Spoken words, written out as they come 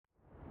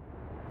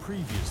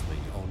Previously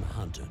on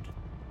Hunted.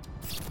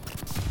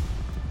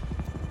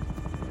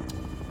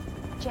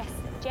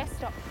 Jess,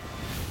 stop.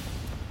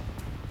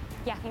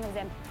 Yeah, I think it was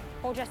them.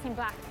 All dressed in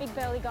black, big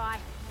burly guy.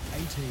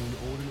 18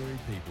 ordinary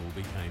people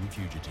became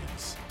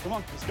fugitives. Come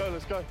on,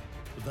 let's go.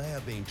 They are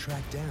being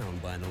tracked down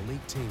by an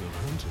elite team of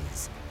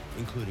hunters,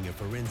 including a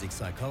forensic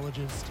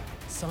psychologist,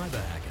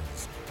 cyber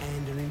hackers,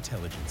 and an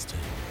intelligence team.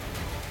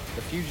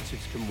 The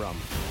fugitives can run.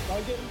 Go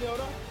get them,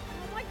 Delta.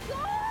 Oh my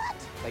God!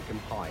 They can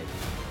hide,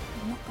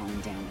 I'm not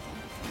going down with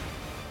anything.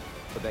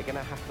 but they're going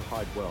to have to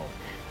hide well,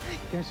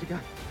 Yes, you go.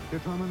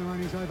 Your time on the run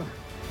is over.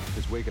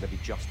 because we're going to be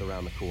just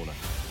around the corner.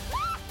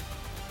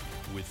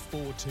 With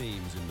 4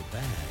 teams in the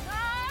bag,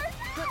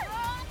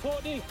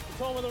 Courtney,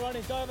 the time of the run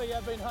is over. You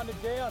have been hunted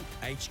down.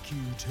 HQ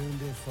turned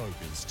their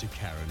focus to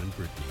Karen and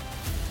Brittany,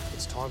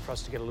 It's time for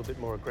us to get a little bit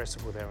more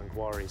aggressive with our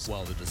inquiries.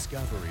 while the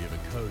discovery of a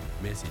coded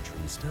message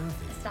from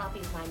Starthy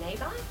Starthy's my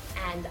neighbour,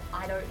 and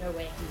I don't know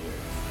where he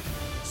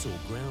is. saw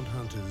ground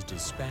hunters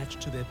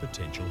dispatched to their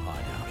potential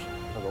hideout.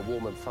 I have a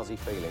warm and fuzzy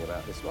feeling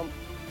about this one.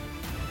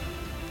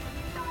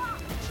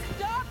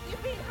 Stop!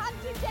 You've been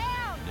hunted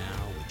down!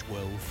 Now with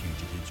 12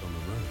 fugitives on the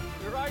run,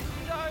 The race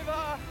is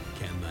over.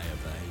 can they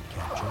evade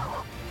capture?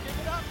 Give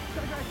it up.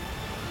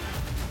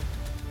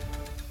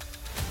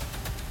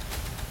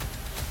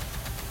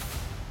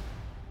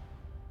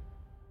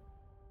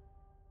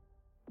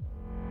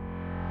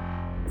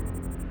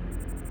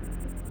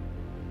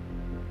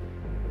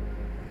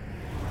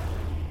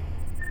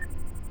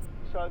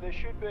 So there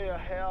should be a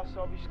house,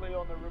 obviously,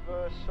 on the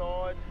reverse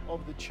side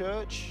of the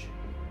church.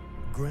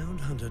 Ground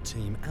Hunter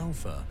Team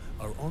Alpha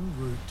are en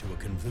route to a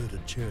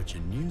converted church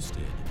in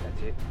Newstead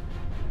That's it.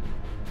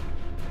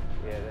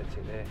 Yeah, that's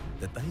it there.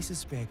 that they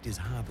suspect is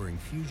harbouring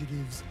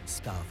fugitives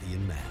Starthy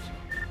and Matt.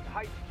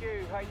 HQ,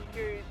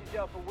 this is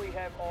Alpha. We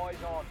have eyes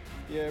on.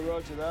 Yeah,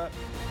 roger that.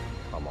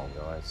 Come on,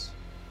 guys.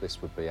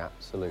 This would be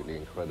absolutely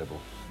incredible.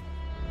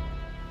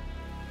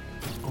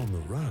 On the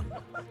run,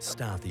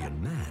 Starthy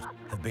and Matt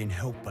have been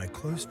helped by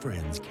close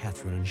friends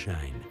Catherine and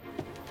Shane,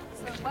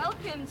 So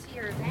welcome to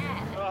your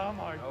van. Oh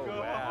my God.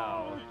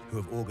 wow. who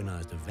have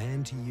organised a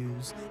van to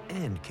use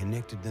and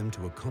connected them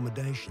to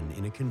accommodation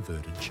in a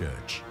converted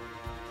church.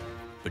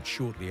 But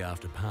shortly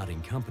after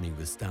parting company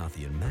with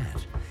Starthy and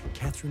Matt,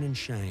 Catherine and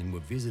Shane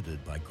were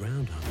visited by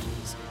ground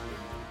hunters,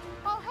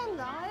 Oh,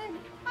 hello.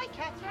 Hi,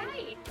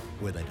 Catherine.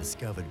 where they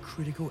discovered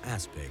critical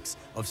aspects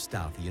of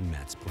Starthy and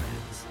Matt's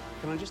plans.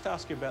 Can I just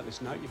ask you about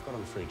this note you've got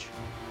on the fridge?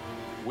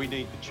 We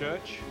need the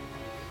church.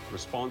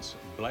 Response,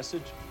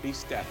 blessed be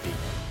Staffy.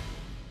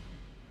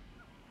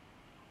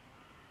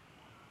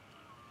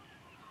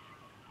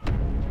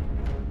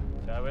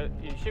 So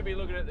you should be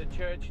looking at the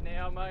church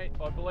now, mate.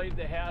 I believe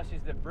the house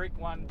is the brick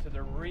one to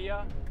the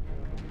rear.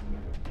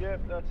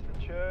 Yep, that's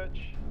the church.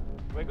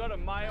 We've got a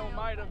male,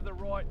 mate, of the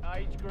right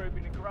age group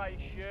in a grey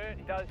shirt.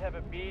 He does have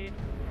a beard.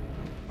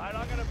 Mate,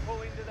 I'm going to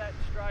pull into that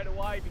straight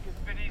away because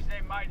if it is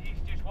them, mate, he's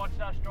just watched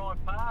us drive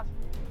past.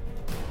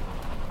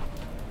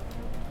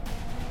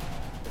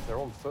 If they're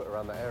on foot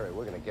around the area,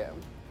 we're going to get them.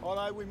 I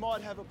know we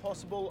might have a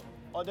possible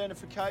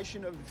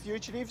identification of the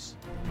fugitives.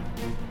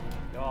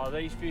 Oh,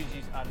 these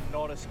fugitives are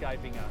not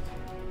escaping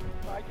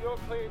us. Mate, you're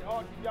cleared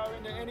hot to go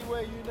into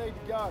anywhere you need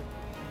to go.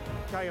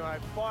 Okay, mate,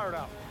 fire it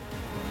up.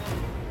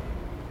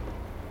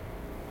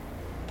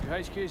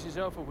 HQ, this is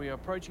Alpha. We are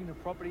approaching the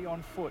property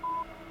on foot.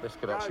 This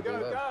could actually be them.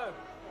 Go!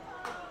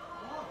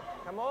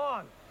 Come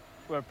on!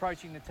 We're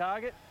approaching the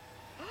target.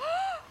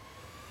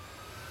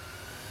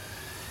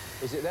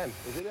 Is it them?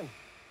 Is it them?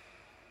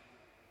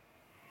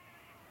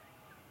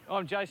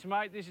 I'm Jason,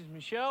 mate. This is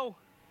Michelle.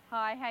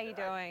 Hi, how you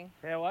doing?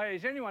 How are you?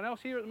 Is anyone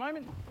else here at the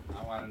moment?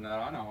 No one that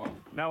I know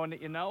of. No one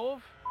that you know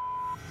of?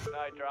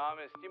 No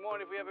dramas. Do you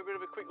mind if we have a bit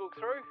of a quick look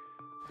through?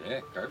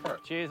 Yeah, go for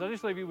it. Cheers. I'll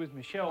just leave you with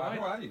Michelle, mate.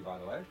 Who are you, by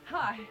the way?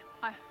 Hi,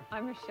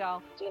 I'm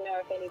Michelle. Do you know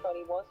if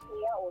anybody was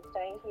here or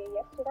staying here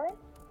yesterday?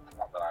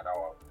 Not that I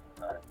know of.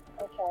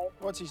 No. Okay.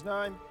 What's his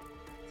name?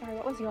 Sorry,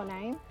 what was your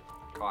name?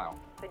 Kyle.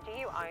 So do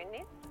you own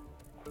this?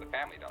 The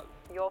family does.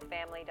 Your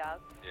family does.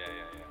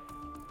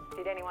 Yeah.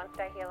 Did anyone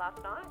stay here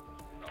last night?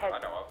 Not that I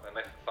know of,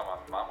 unless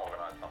someone's mum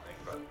organised something,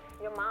 but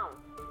Your mum.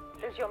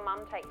 Does your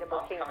mum take the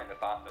mum's booking? coming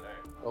this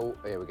afternoon. Oh,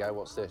 here we go.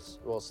 What's this?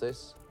 What's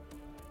this?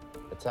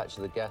 Attached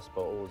to the gas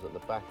bottles at the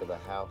back of the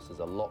house is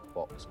a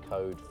lockbox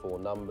code, 4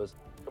 numbers.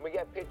 Can we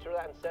get a picture of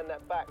that and send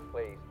that back,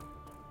 please?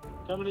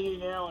 Coming to you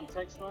now on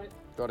text, mate.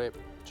 Got it.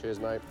 Cheers,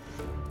 mate.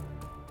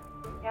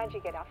 How'd you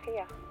get up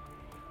here?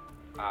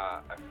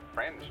 A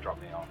friend's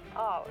dropped me off.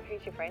 Oh,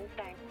 who's your friend's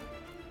name?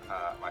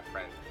 My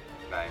friend's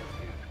name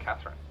is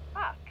Catherine.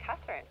 Ah,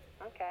 Catherine.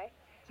 Okay.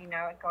 Do you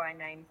know a guy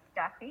named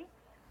Staffy?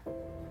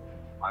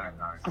 I don't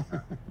know.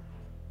 No.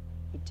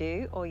 You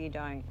do or you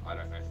don't? I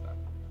don't know stuff.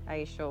 Are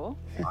you sure?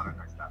 I don't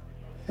know stuff.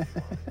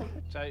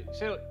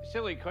 So,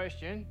 silly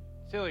question.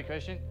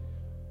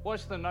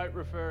 What's the note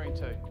referring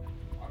to?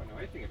 I don't know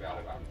anything about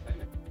it. I haven't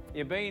seen it.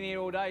 You've been here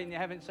all day and you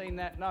haven't seen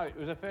that note. It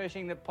was the first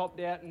thing that popped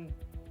out and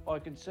I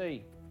could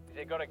see.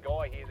 They've got a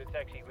guy here that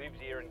actually lives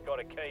here and got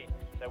a key.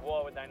 So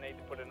why would they need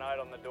to put a note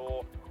on the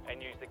door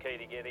and use the key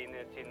to get in.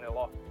 It's in the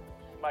lock.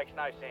 Makes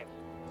no sense.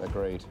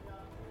 Agreed.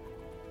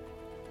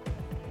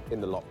 In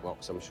the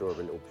lockbox, I'm sure, of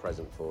a little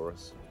present for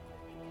us.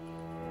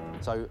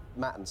 So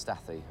Matt and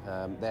Stathy,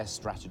 their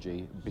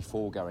strategy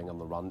before going on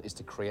the run is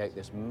to create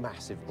this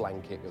massive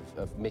blanket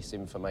of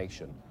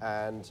misinformation.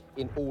 And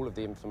in all of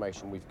the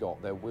information we've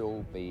got, there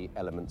will be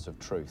elements of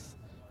truth.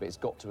 But it's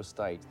got to a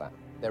stage that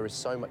there is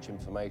so much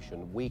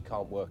information, we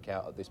can't work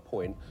out at this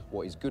point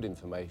what is good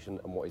information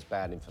and what is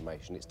bad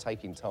information. It's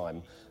taking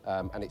time,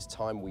 and it's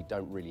time we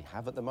don't really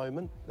have at the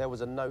moment. There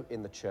was a note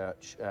in the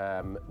church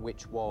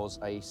which was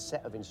a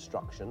set of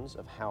instructions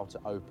of how to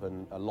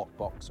open a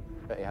lockbox.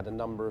 It had a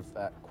number of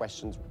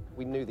questions.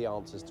 We knew the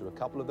answers to a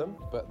couple of them,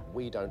 but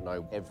we don't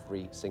know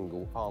every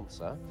single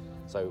answer.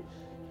 So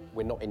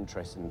we're not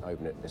interested in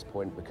opening it at this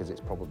point because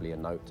it's probably a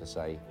note to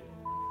say,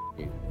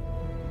 you.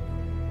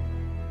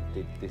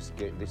 Did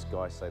this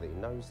guy say that he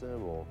knows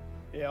them, or...?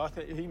 Yeah, I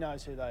think he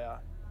knows who they are.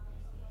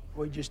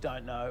 We just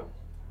don't know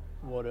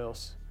what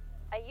else.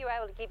 Are you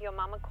able to give your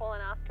mum a call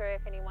and ask her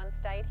if anyone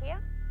stayed here?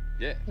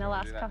 Yeah, And I'll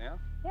ask do that her. now?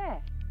 Yeah.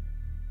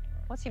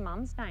 What's your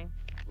mum's name?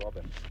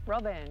 Robin.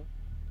 Robin.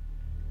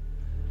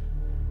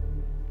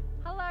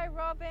 Hello,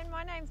 Robin.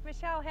 My name's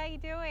Michelle. How are you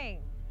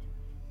doing?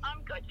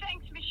 I'm good,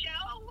 thanks,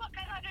 Michelle. What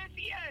can I do for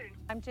you?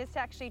 I'm just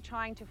actually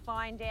trying to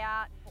find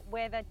out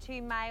whether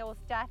two males,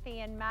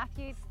 Stathy and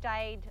Matthew,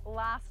 stayed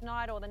last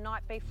night or the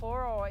night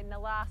before or in the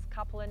last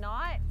couple of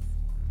nights.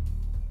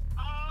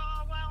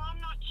 Oh, well, I'm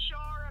not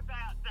sure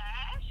about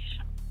that.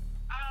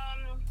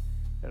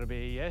 That'll be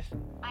a yes.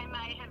 They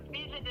may have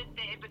visited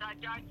there, but I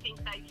don't think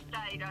they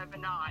stayed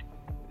overnight.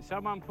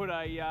 Someone put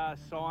a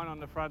sign on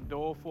the front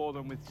door for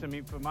them with some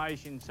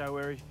information,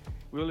 so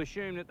we'll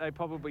assume that they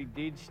probably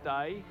did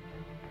stay.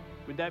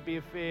 Would that be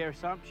a fair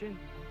assumption?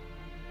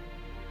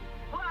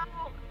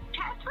 Well,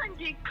 Catherine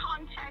did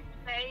contact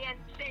me and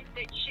said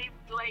that she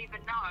would leave a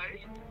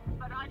note,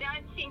 but I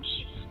don't think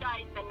she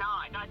stayed the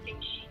night. I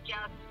think she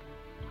just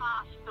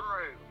passed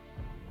through.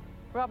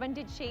 Robin,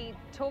 did she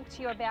talk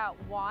to you about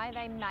why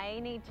they may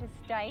need to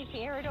stay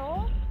here at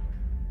all?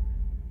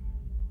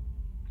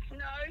 No,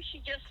 she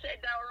just said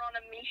they were on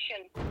a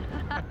mission.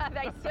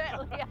 They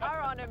certainly are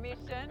on a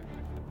mission.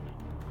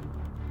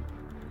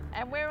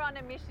 And we're on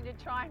a mission to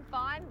try and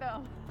find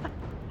them.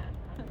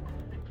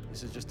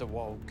 This is just a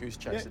wild goose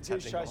chase that's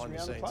happening behind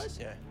the scenes.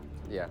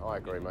 Yeah, I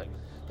agree, mate.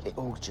 It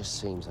all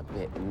just seems a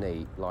bit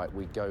neat. Like,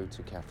 we go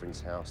to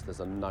Catherine's house, there's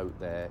a note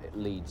there, it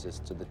leads us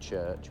to the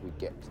church, we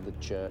get to the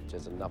church,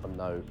 there's another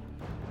note.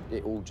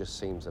 It all just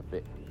seems a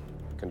bit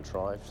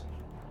contrived.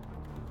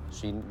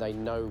 They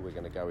know we're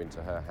going to go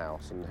into her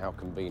house, and how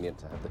convenient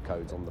to have the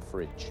codes on the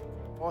fridge.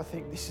 I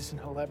think this is an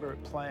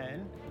elaborate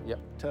plan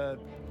to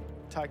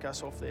take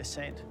us off their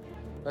scent.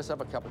 Let's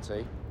have a cup of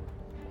tea,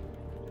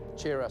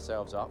 cheer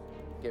ourselves up,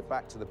 get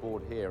back to the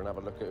board here and have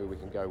a look at who we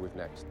can go with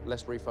next.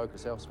 Let's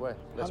refocus elsewhere.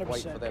 Let's 100%.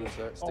 wait for them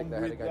to stick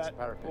their head against the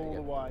parapet all again.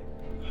 the way.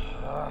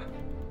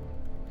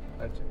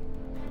 That's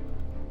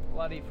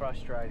bloody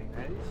frustrating,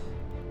 that is.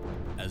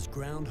 As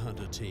Ground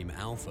Hunter Team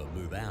Alpha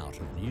move out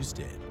of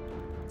Newstead,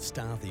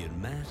 Stathy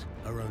and Matt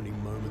are only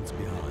moments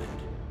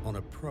behind on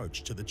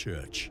approach to the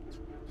church.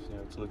 You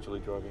know, it's literally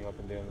driving up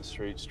and down the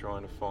streets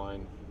trying to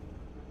find...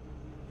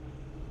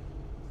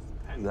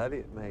 Is that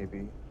it,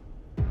 maybe?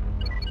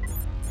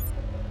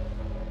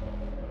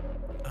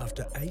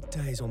 After 8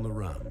 days on the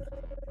run,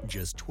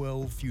 just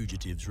 12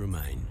 fugitives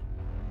remain.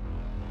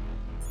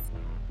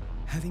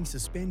 Having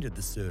suspended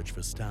the search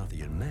for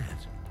Stathy and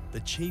Matt,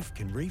 the chief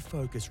can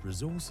refocus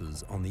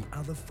resources on the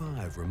other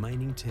 5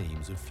 remaining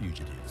teams of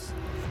fugitives.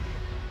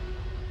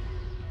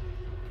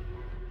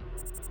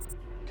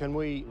 Can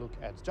we look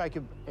at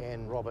Jacob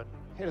and Robert?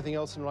 Anything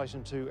else in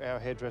relation to our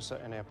hairdresser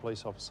and our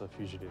police officer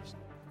fugitives?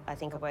 I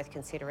think we're both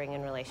considering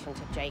in relation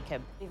to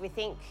Jacob. If we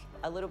think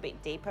a little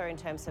bit deeper in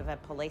terms of a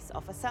police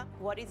officer,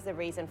 what is the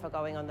reason for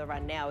going on the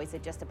run now? Is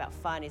it just about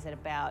fun? Is it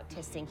about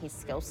testing his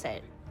skill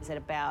set? Is it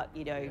about,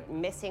 you know,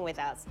 messing with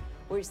us?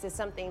 Or is there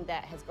something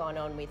that has gone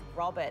on with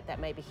Robert that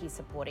maybe he's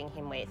supporting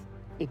him with?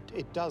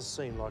 It does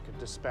seem like a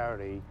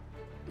disparity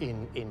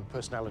in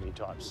personality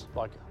types.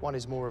 Like, one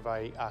is more of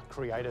a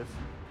creative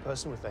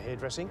person with the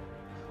hairdressing.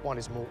 One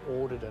is more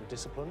ordered and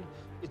disciplined.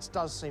 It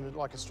does seem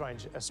like a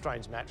strange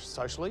match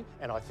socially,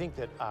 and I think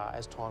that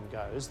as time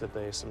goes, that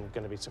there's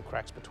going to be some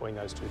cracks between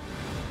those two.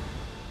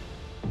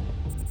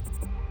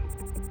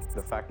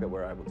 The fact that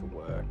we're able to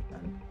work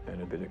and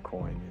earn a bit of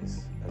coin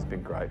has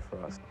been great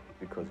for us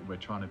because We're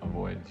trying to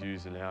avoid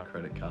using our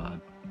credit card.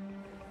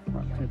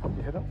 Right, can you pop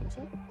your head up for a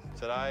sec?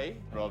 Today,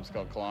 Rob's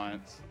got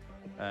clients,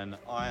 and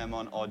I am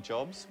on odd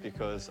jobs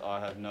because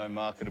I have no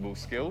marketable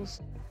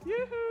skills.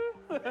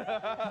 Yoo-hoo!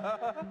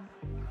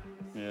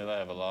 Yeah, they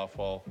have a laugh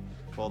while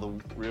the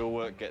real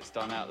work gets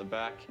done out the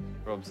back.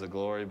 Rob's the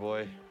glory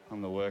boy.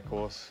 I'm the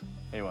workhorse.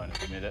 He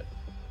won't admit it.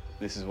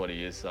 This is what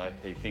he is, though.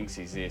 He thinks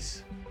he's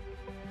this.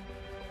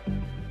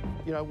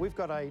 You know, we've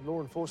got a law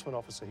enforcement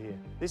officer here.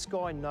 This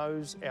guy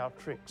knows our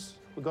tricks.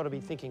 We've got to be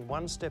thinking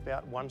one step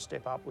out, one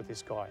step up with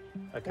this guy,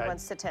 okay? He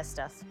wants to test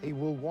us. He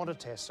will want to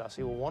test us.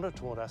 He will want to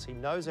taunt us. He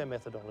knows our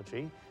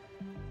methodology.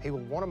 He will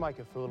want to make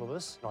a fool of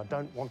us, and I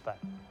don't want that,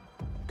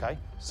 OK?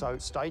 So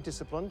stay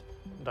disciplined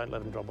and don't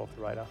let him drop off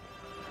the radar.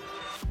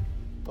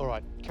 All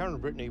right, Karen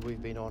and Brittany,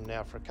 we've been on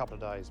now for a couple of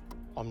days.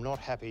 I'm not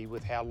happy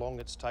with how long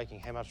it's taking,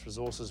 how much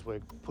resources we're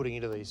putting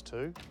into these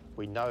two.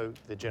 We know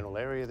the general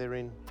area they're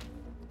in,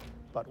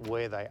 but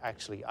where they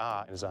actually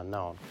are is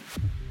unknown.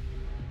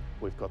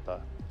 We've got the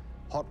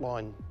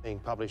hotline being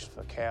published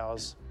for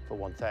cows, for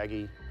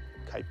Wonthaggi,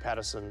 Cape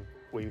Patterson.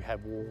 We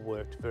have all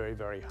worked very,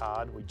 very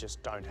hard. We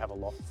just don't have a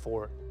lot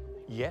for it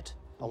yet.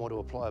 I want to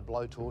apply a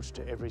blowtorch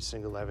to every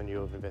single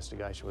avenue of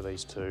investigation with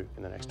these two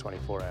in the next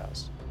 24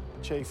 hours.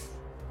 Chief,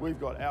 we've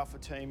got Alpha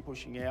team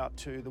pushing out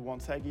to the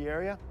Wonthaggi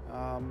area.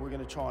 We're going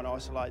to try and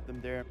isolate them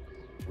there.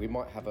 We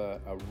might have a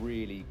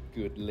really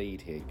good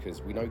lead here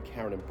because we know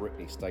Karen and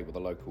Brittany stay with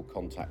the local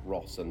contact,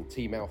 Ross, and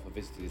Team Alpha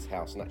visited his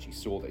house and actually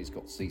saw that he's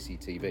got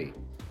CCTV.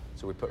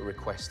 So we put a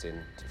request in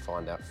to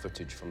find out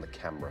footage from the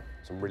camera.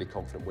 So I'm really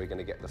confident we're going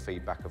to get the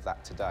feedback of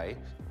that today.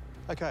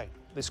 OK,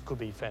 this could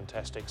be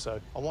fantastic. So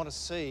I want to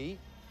see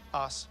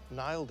us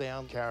nail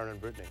down Karen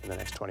and Brittany in the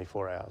next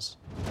 24 hours.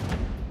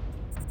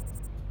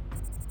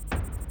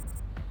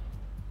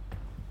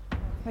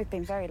 We've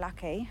been very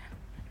lucky.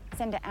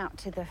 Send it out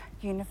to the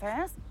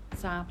universe.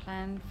 So our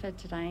plan for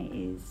today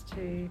is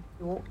to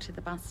walk to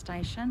the bus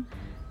station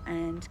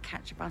and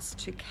catch a bus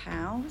to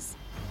Cows.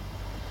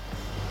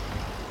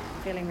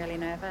 Feeling really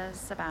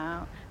nervous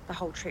about the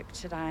whole trip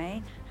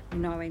today,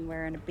 knowing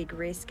we're in a big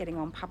risk getting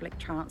on public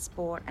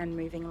transport and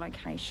moving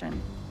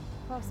location.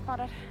 Well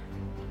spotted.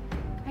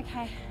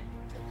 Okay,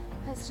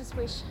 let's just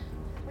wish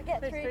We get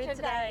through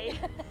today.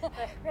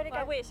 Ready to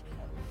go? I wish.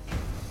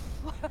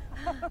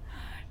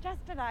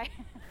 Just today.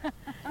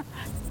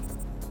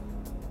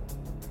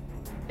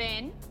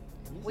 Ben,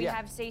 we Yeah.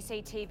 have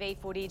CCTV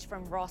footage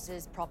from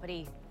Ross's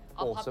property.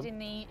 I've Awesome. popped in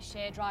the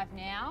share drive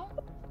now.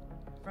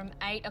 From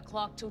 8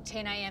 o'clock till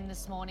 10 a.m.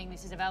 this morning,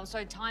 this is available.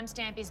 So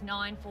timestamp is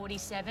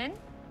 9:47.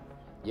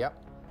 Yep.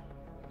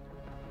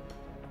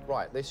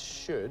 Right, this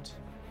should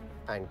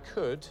and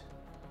could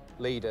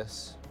lead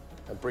us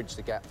and bridge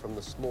the gap from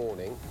this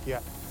morning.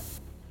 Yeah.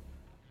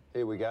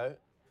 Here we go.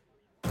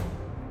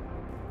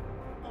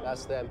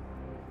 That's them.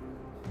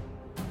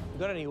 You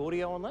got any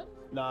audio on that?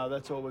 No,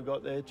 that's all we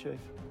got there, Chief.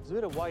 There's a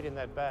bit of weight in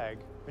that bag.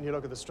 When you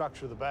look at the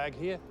structure of the bag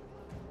here,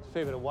 there's a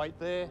fair bit of weight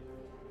there.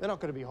 They're not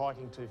going to be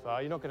hiking too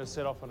far. You're not going to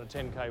set off on a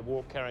 10K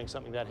walk carrying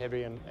something that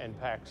heavy and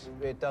packed.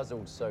 It does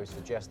also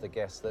suggest, I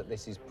guess, that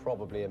this is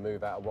probably a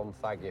move out of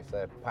Wonthaggi if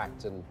they're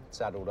packed and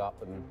saddled up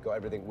and got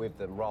everything with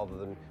them, rather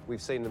than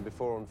we've seen them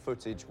before on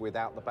footage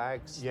without the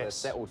bags. Yes. They're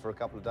settled for a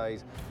couple of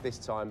days. This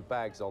time,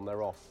 bags on,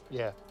 they're off.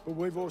 Yeah. But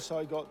we've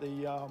also got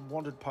the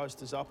wanted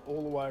posters up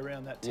all the way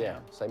around that town. Yeah,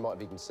 so they might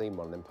have even seen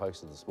one of them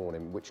posted this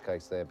morning, in which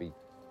case they'll be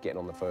getting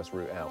on the first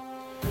route out.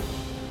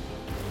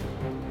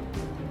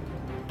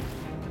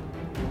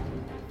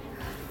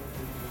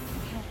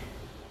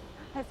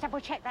 Let's double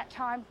check that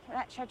time,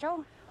 that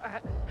schedule.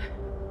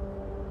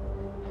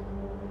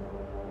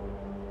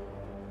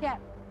 Yeah,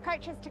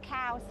 coaches to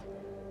Cows.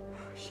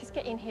 Just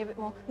get in here a bit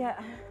more. Yeah.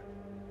 I'm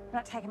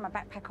not taking my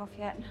backpack off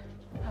yet.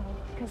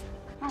 Because,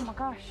 oh my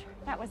gosh,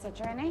 that was a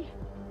journey.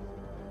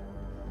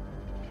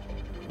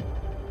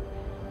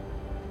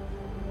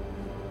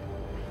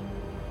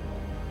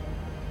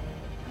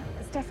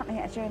 It's definitely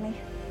a journey.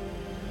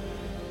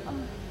 Oh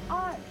my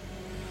God.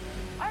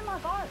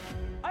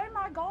 Oh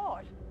my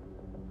God.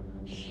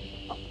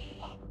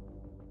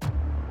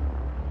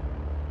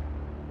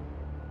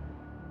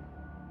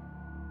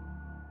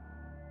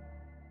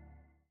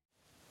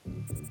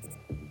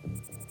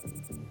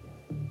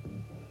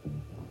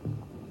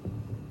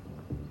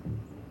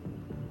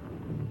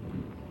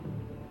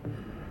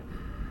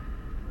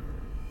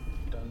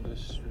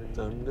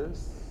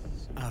 Dundas.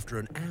 After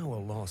an hour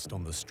lost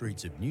on the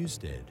streets of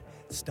Newstead,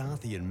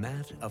 Starthy and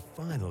Matt are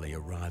finally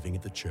arriving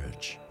at the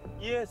church.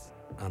 Yes.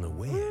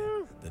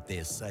 Unaware that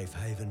their safe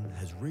haven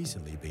has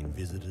recently been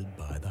visited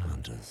by the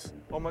hunters.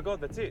 Oh my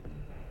God, that's it.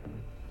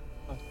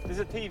 There's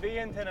a TV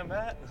antenna,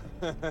 Matt.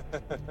 And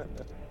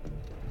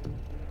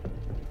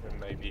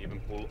maybe even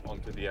pull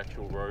onto the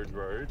actual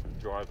road,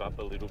 drive up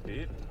a little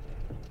bit,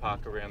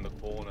 park around the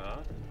corner.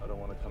 I don't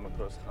want to come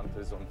across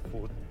hunters on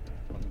foot,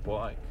 on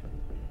bike.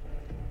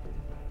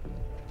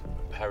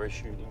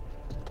 Parachuting.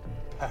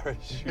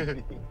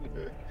 Parachuting.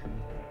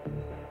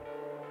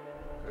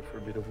 Go for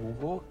a bit of a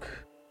walk.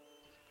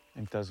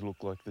 It does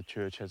look like the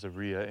church has a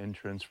rear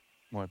entrance.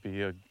 Might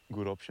be a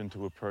good option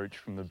to approach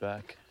from the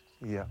back.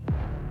 Yeah.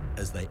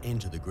 As they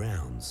enter the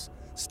grounds,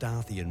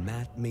 Starthy and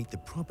Matt meet the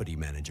property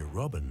manager,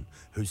 Robin,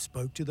 who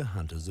spoke to the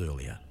hunters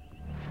earlier.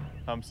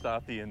 I'm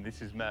Starthy and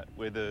this is Matt.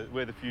 We're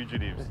the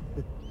fugitives.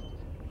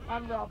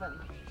 I'm Robin.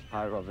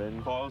 Hi,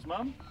 Robin. Kyle's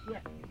mum? Yeah.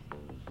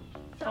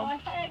 So I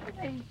had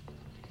these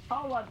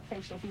whole lot of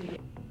people here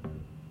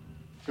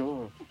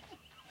Sure.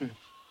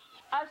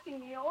 asking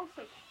me all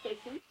sorts of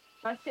questions.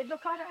 I said,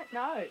 look, I don't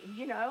know.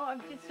 You know,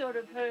 I've just sort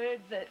of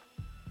heard that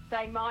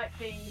they might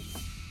be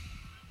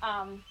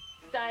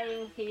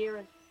staying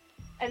here.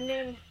 And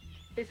then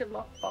there's a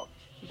lockbox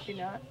Did you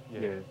know? Yeah.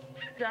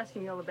 They're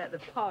asking you all about the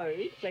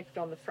code left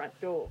on the front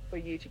door for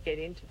you to get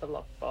into the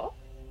lockbox.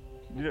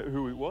 You know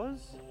who it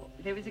was?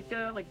 There was a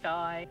girl, a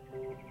guy.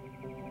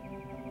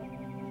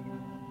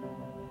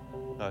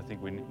 I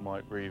think we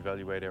might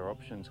reevaluate our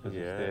options because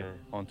if they're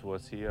onto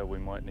us here, we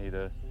might need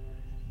to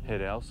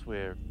head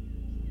elsewhere.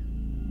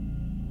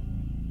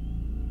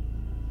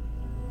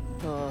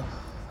 Oh,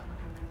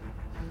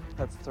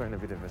 that's thrown a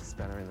bit of a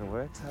spanner in the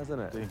works,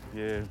 hasn't it?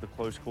 Yeah, the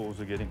close calls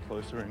are getting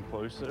closer and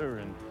closer,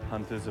 and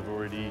hunters have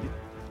already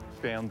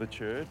found the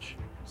church,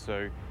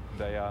 so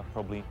they are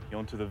probably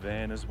onto the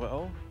van as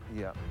well.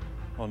 Yeah.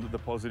 On the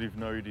positive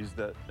note is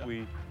that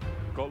we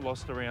got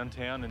lost around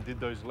town and did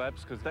those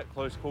laps because that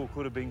close call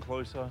could have been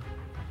closer.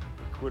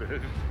 Could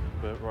have.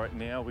 But right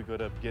now we've got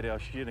to get our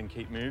shit and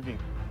keep moving.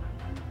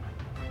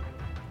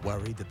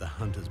 Worried that the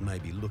hunters may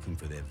be looking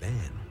for their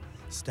van,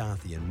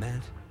 Starthy and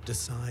Matt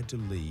decide to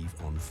leave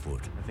on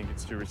foot. I think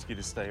it's too risky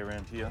to stay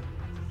around here.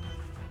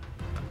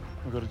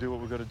 We've got to do what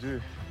we've got to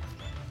do.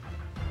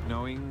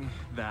 Knowing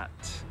that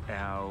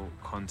our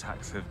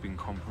contacts have been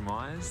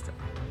compromised,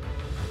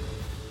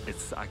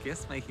 it's, I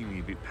guess, making me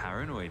a bit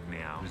paranoid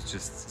now. It's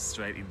just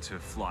straight into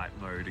flight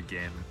mode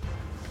again.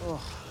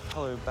 Oh,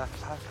 hello,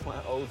 backpack,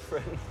 my old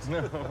friend.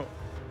 No.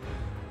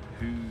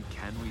 Who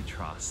can we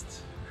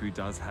trust? Who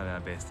does have our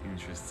best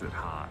interests at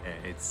heart?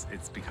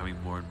 It's becoming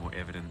more and more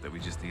evident that we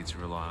just need to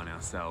rely on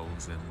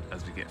ourselves, and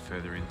as we get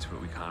further into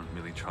it, we can't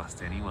really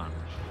trust anyone.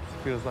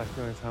 It feels like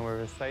the only time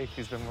we're safe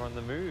is when we're on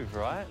the move,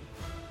 right?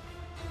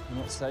 We're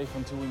not safe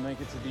until we make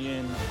it to the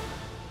end.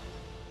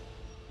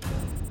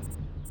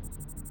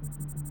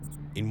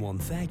 In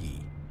Wonthaggi,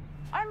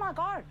 Oh my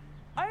God!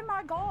 Oh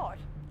my God!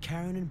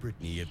 Karen and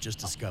Brittany have just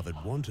discovered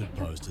wanted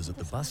posters at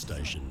the bus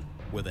station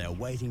where they are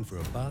waiting for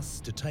a bus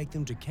to take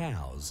them to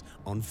cows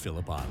on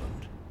Phillip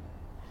Island.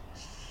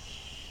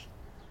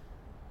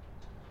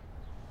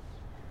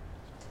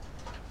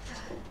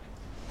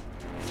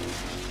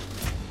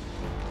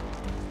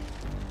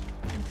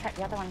 And take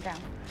the other one down.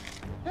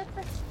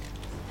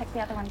 Take the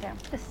other one down.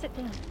 Just sit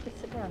down.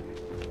 Just sit down.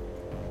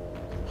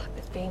 Fuck,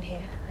 it's been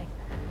here. I'm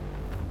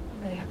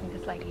really hoping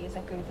this lady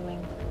isn't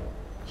Googling.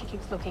 She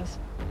keeps looking.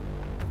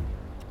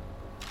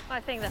 I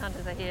think the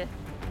hunters are here.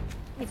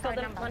 You've got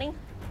the money?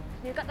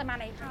 You've got the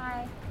money.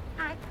 Hi.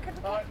 Hi, could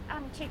we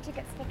get 2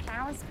 tickets for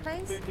cows,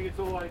 please? 2 tickets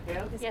all the way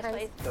down? Yes,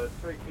 please. So it's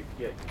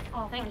 $3.50 each.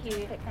 Oh, thank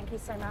you. Thank you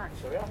so much.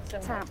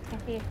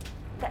 Thank you.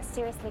 That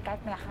seriously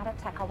gave me a heart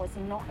attack. I was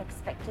not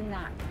expecting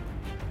that.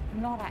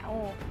 Not at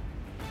all.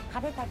 How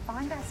did they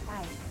find us,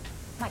 babe?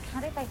 Like,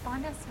 how did they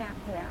find us down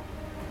here?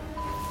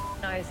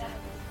 Nose.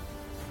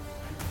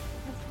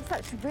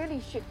 Such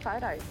really shit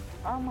photos.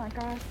 Oh my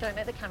gosh. Don't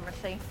let the camera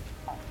see.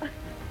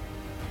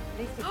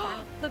 This is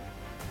fun. Look,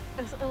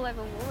 it's all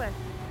over Woolworths.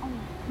 Oh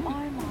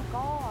my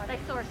God. They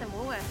saw us in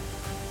Woolworths.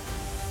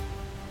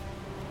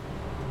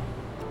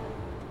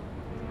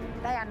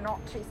 They are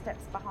not 2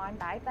 steps behind,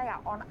 babe. They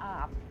are on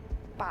our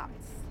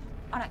butts.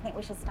 I don't think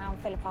we should stay on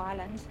Phillip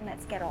Island.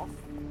 Let's get off.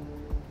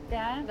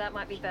 Yeah? That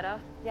might be better.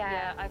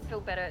 Yeah. I feel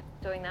better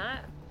doing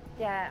that.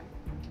 Yeah.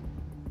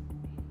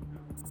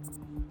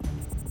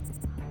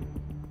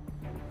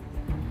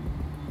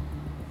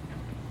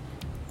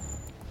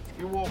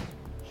 You walk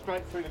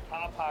straight through the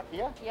car park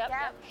here. Yep.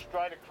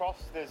 Straight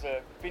across, there's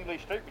a Findlay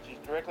Street, which is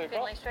directly across.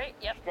 Findlay Street,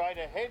 yep. Straight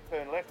ahead,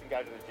 turn left and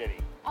go to the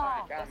jetty.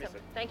 Oh, Can't miss awesome.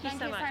 it. Thank you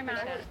so much.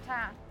 Appreciate it.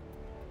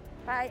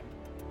 Bye.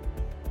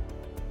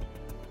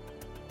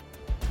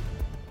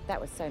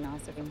 That was so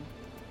nice of him.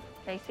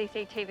 Okay,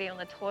 CCTV on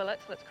the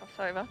toilets. Let's cross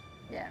over.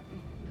 Yeah.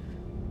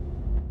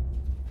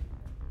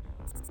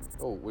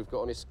 Oh, we've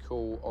got a missed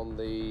call on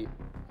the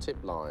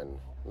tip line.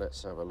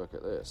 Let's have a look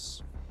at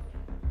this.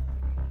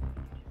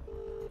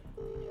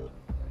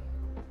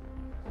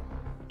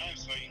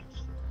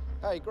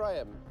 Hey,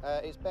 Graham.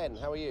 It's Ben.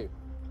 How are you?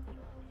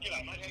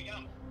 G'day, mate. How you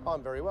going?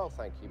 I'm very well,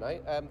 thank you,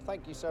 mate.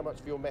 Thank you so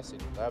much for your message.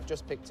 I've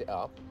just picked it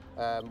up.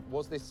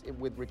 Was this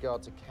with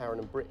regard to Karen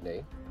and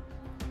Brittany?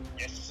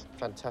 Yes.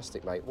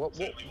 Fantastic, mate. What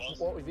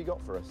have you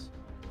got for us?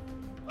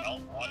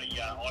 Well, I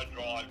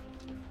drive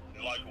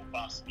the local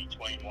bus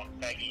between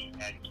Wonthaggi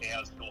and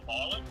Cowsville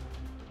Island.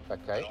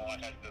 Okay.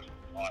 And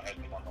I had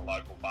them on the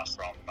local bus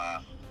from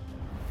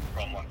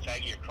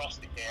Wonthaggi across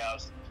the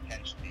Cows,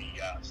 potentially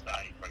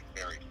Stony Creek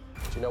Ferry.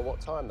 Do you know what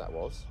time that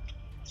was?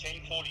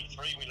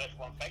 10:43 we left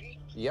Wonthaggi.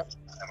 Yep.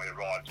 And we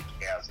arrived at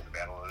Cows at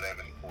about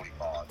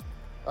 11:45.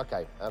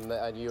 Okay,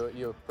 and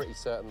you're pretty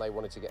certain they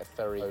wanted to get a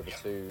ferry over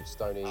to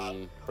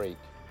Stony Creek?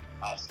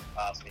 Ask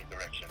me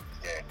directions,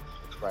 yeah.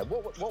 Right,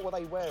 what were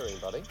they wearing,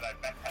 buddy? They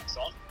had backpacks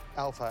on.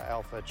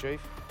 Alpha,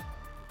 Chief.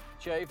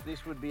 Chief,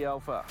 this would be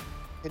Alpha.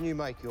 Can you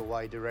make your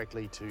way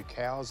directly to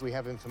Cows? We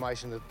have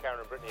information that Karen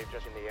and Brittany are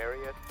just in the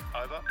area.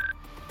 Over.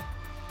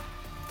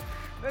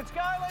 Let's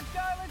go, let's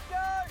go, let's go!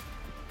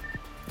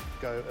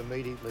 Go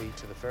immediately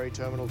to the ferry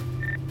terminal.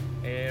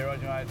 Yeah,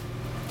 roger, mate.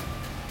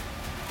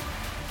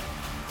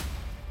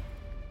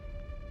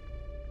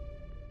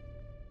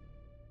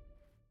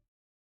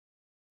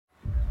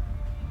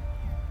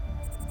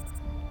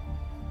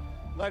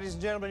 Ladies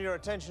and gentlemen, your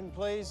attention,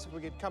 please. We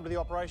could come to the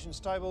operations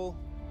table.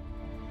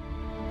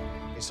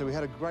 So we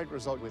had a great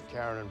result with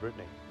Karen and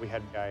Brittany. We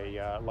had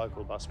a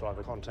local bus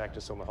driver contact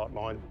us on the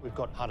hotline. We've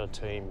got Hunter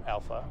Team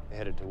Alpha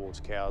headed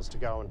towards Cows to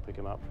go and pick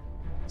them up.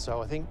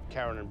 So I think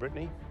Karen and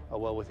Brittany are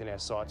well within our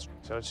sights.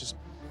 So let's just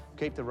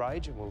keep the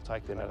rage and we'll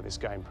take them out of this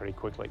game pretty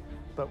quickly.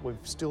 But we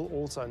still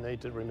also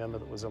need to remember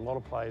that there's a lot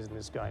of players in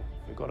this game.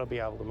 We've got to be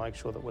able to make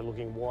sure that we're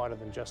looking wider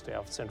than just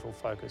our central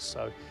focus.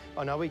 So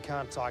I know we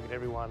can't target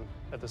everyone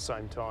at the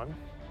same time,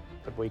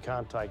 but we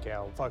can't take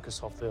our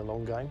focus off the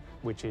long game,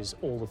 which is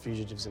all the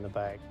fugitives in the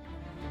bag.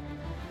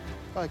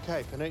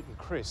 OK, Paneet and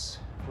Chris,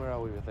 where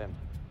are we with them?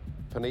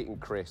 Paneet and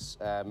Chris,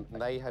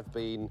 they have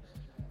been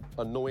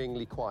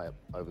annoyingly quiet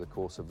over the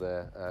course of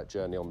their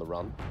journey on the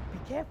run. Be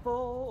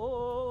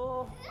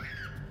careful!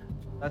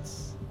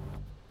 That's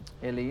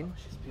Eileen.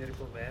 She's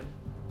beautiful, man.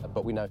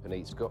 But we know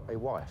Paneet's got a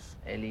wife.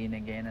 Eileen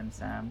again and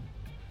Sam.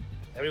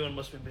 Everyone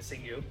must be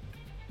missing you.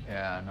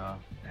 Yeah,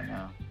 I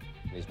know.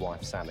 His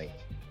wife, Sammy,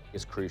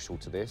 is crucial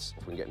to this.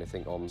 If we can get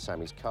anything on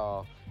Sammy's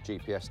car,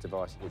 GPS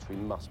device, which we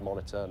must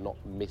monitor, not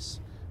miss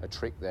a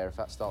trick there. If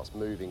that starts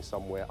moving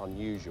somewhere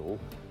unusual,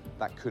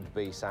 that could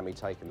be Sammy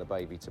taking the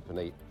baby to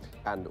Paneet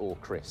and or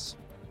Chris.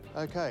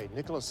 OK,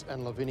 Nicholas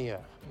and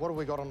Lavinia, what have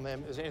we got on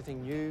them? Is there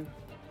anything new?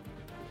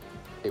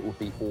 It would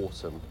be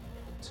awesome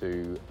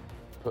to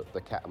put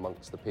the cat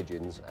amongst the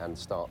pigeons and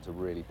start to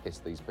really piss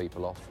these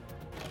people off.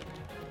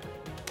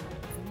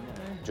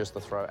 Just to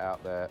throw it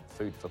out there,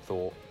 food for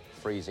thought,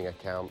 freezing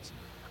accounts.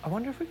 I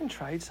wonder if we can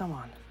trade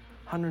someone.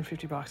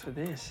 $150 for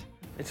this.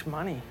 It's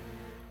money.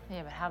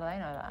 Yeah, but how do they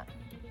know that?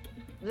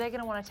 They're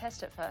going to want to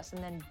test it first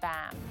and then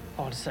bam.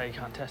 Oh, to say you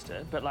can't test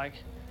it, but like...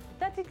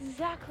 That's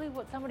exactly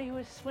what somebody who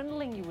is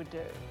swindling you would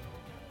do.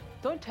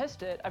 Don't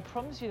test it. I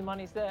promise you the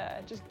money's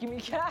there. Just give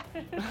me cash.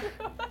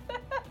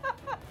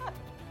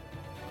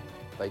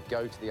 They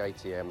go to the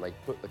ATM, they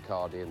put the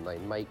card in, they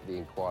make the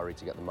inquiry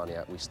to get the money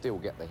out. We still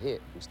get the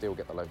hit, we still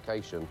get the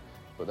location,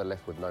 but they're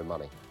left with no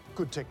money.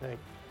 Good technique.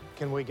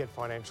 Can we get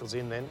financials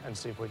in then and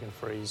see if we can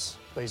freeze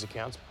these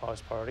accounts,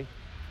 highest priority?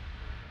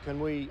 Can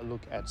we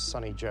look at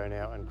Sunny Joe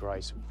now and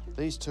Grace?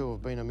 These two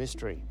have been a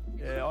mystery.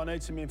 Yeah, I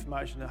need some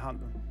information to hunt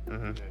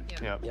them.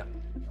 Yeah.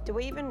 Do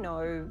we even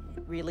know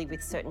really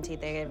with certainty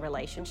their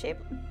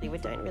relationship? We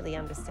don't really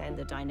understand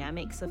the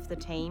dynamics of the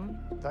team.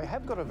 They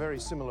have got a very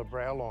similar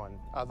brow line.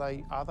 Are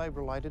they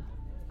related?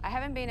 I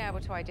haven't been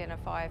able to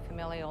identify a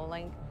familial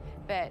link,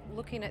 but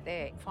looking at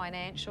their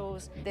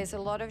financials, there's a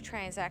lot of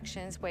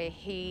transactions where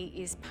he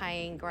is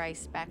paying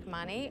Grace back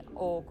money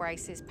or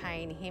Grace is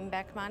paying him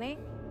back money.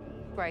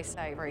 Grace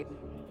Avery,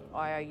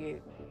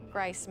 IOU,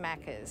 Grace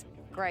Maccas,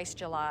 Grace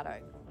Gelato.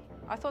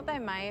 I thought they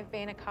may have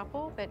been a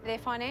couple, but their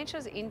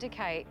financials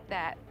indicate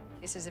that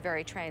this is a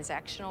very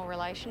transactional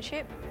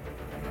relationship.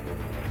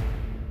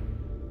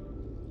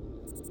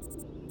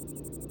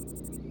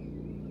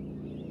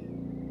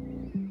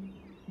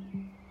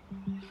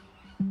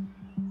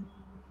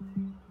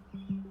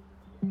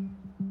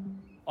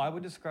 I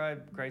would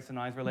describe Grace and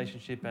I's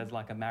relationship as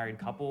like a married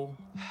couple.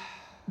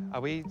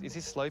 Is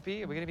this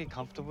slopey? Are we going to be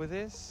comfortable with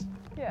this?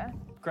 Yeah.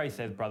 Grace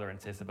says brother and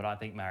sister, but I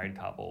think married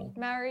couple.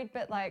 Married,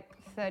 but like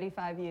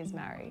 35 years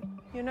married.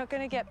 You're not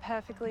going to get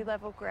perfectly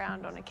level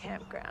ground on a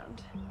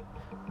campground.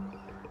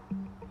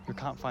 You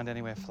can't find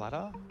anywhere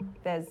flatter?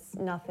 There's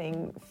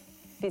nothing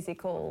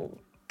physical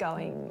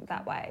going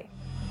that way.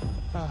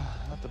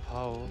 Not the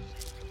poles.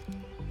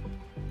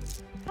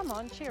 Come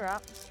on, cheer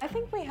up. I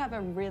think we have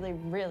a really,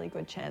 really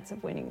good chance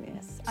of winning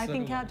this. I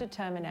think our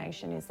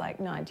determination is like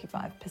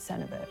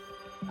 95% of it.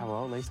 Oh,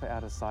 well, at least we're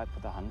out of sight for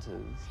the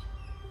hunters.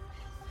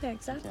 Yeah,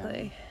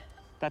 exactly. Yeah.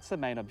 That's the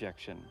main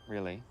objection,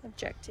 really.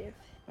 Objective.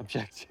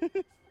 Objective.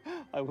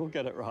 I will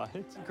get it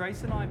right.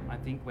 Grace and I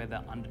think we're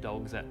the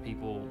underdogs that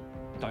people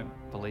don't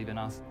believe in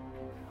us.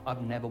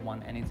 I've never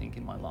won anything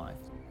in my life.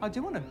 I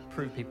do want to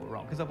prove people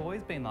wrong, because I've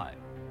always been like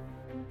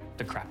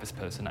the crappiest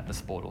person at the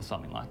sport or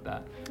something like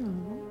that.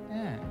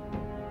 Yeah,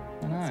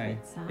 I know.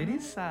 It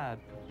is sad.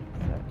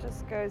 So it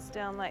just goes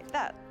down like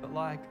that. But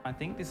like, I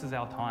think this is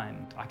our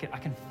time. I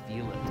can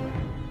feel it.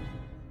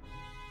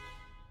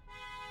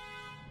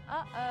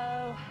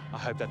 Uh-oh. I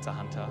hope that's a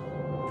hunter.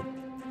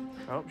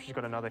 Oh, she's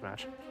got another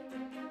match.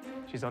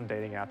 She's on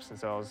dating apps, and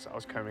so I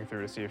was combing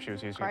through to see if she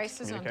was using it to Grace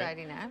is on communicate.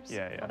 dating apps?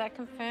 Yeah. Well, that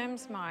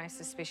confirms my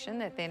suspicion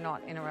that they're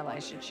not in a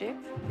relationship.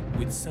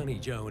 With Sunny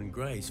Joe and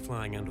Grace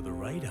flying under the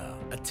radar,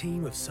 a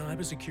team of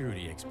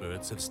cybersecurity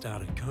experts have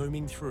started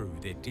combing through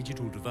their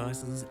digital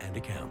devices and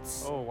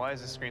accounts. Oh, why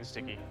is the screen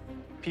sticky?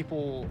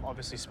 People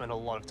obviously spend a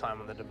lot of time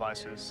on the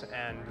devices,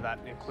 and that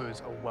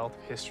includes a wealth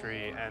of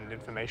history and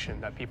information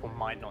that people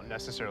might not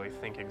necessarily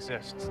think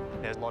exists.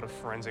 There's a lot of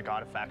forensic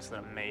artifacts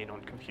that are made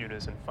on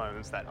computers and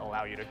phones that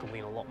allow you to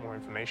glean a lot more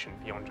information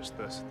beyond just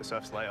the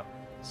surface layer.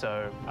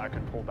 So I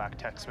could pull back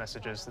text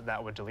messages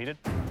that were deleted.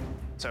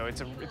 So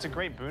it's a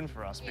great boon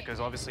for us, because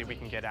obviously we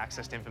can get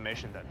access to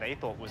information that they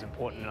thought was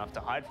important enough to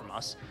hide from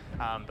us,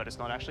 but it's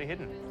not actually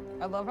hidden.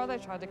 I love how they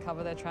tried to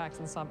cover their tracks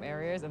in some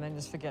areas and then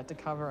just forget to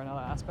cover in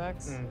other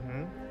aspects.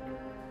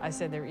 I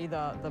said they're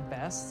either the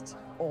best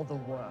or the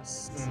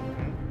worst.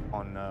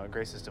 On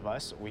Grace's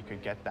device, we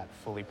could get that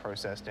fully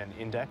processed and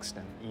indexed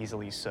and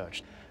easily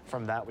searched.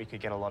 From that, we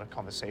could get a lot of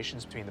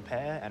conversations between the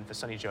pair, and for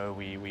Sonny Joe,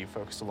 we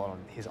focused a lot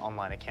on his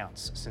online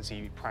accounts, since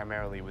he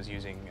primarily was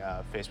using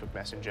Facebook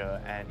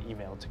Messenger and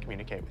email to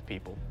communicate with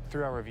people.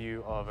 Through our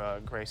review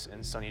of Grace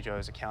and Sonny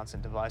Joe's accounts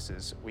and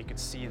devices, we could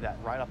see that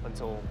right up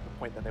until the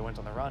point that they went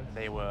on the run,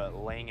 they were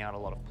laying out a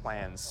lot of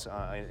plans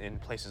in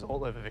places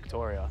all over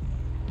Victoria.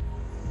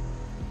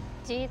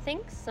 Do you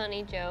think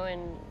Sonny Joe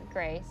and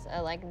Grace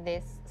are like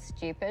this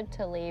stupid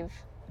to leave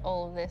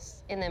all of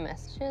this in their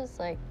messages?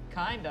 Like,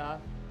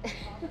 kinda.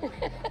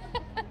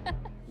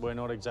 We're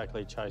not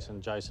exactly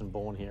chasing Jason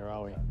Bourne here,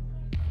 are we?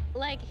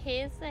 Like,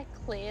 here's their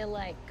clear,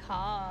 like,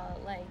 car,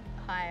 like,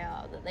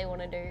 hire that they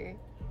want to do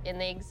in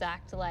the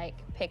exact, like,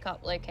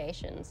 pickup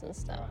locations and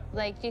stuff.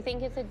 Like, do you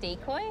think it's a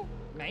decoy?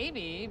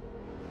 Maybe.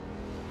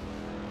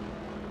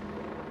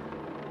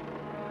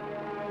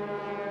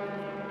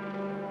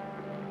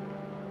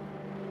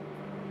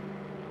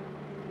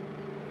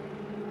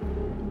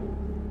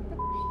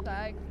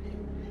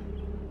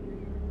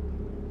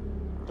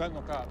 Don't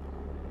look up.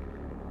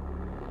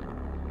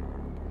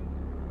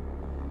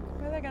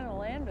 Where are they going to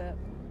land it?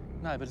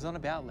 No, but it's not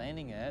about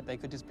landing it. They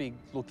could just be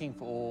looking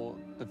for all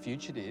the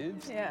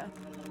fugitives. Yeah.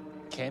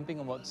 Camping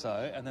and what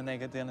so, and then they're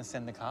going to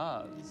send the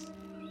cars.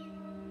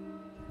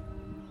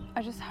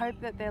 I just hope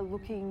that they're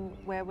looking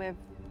where we've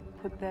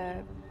put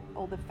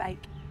all the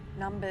fake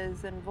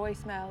numbers and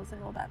voicemails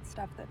and all that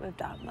stuff that we've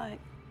done. Like,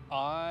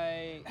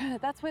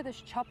 that's where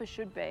this chopper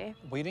should be.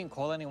 We didn't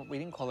call anyone. We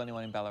didn't call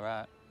anyone in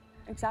Ballarat.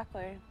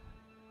 Exactly.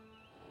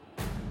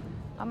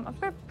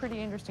 I've got a pretty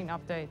interesting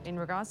update. In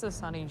regards to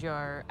Sonny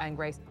Joe and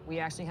Grace, we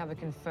actually have a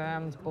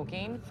confirmed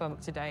booking for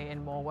today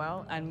in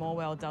Morwell, and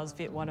Morwell does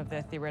fit one of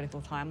their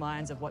theoretical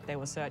timelines of what they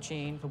were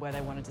searching for where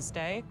they wanted to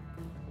stay.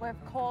 We've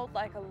called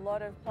like a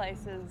lot of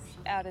places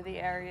out of the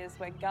areas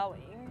we're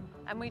going,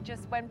 and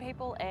when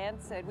people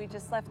answered, we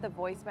just left the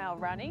voicemail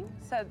running.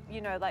 So,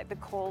 you know, like the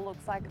call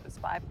looks like it was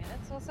 5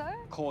 minutes or so.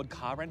 Called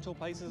car rental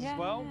places as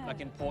well,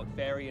 like in Port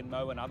Fairy and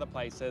Moe and other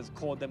places.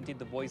 Called them, did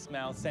the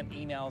voicemail, sent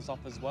emails off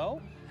as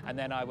well. And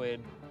then I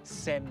would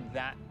send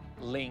that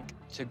link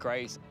to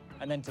Grace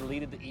and then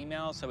deleted the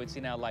email, so it's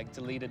in our like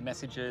deleted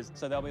messages.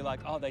 So they'll be like,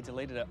 oh, they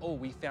deleted it. Oh,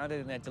 we found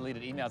it in their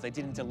deleted emails. They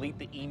didn't delete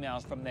the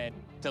emails from their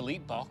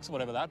delete box,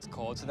 whatever that's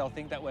called. So they'll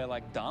think that we're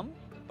like dumb,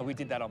 but we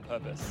did that on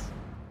purpose.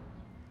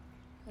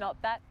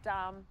 Not that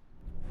dumb.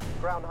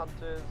 Ground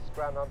hunters,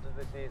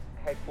 this is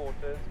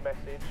headquarters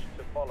message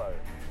to follow.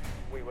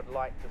 We would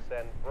like to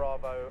send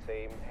Bravo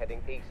team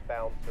heading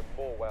eastbound to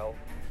Morwell,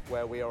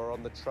 where we are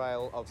on the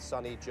trail of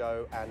Sonny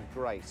Joe and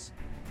Grace.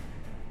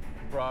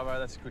 Bravo,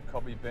 that's a good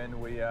copy,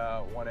 Ben. We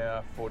are 1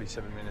 hour,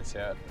 47 minutes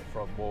out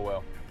from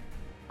Morwell.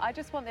 I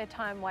just want their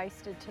time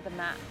wasted to the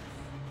max.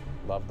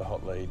 Love the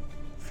hot lead.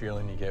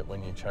 Feeling you get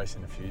when you're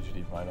chasing a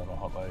fugitive, mate, on a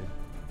hot lead.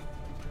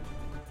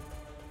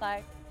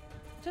 Like,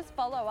 just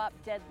follow up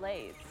dead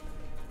leads.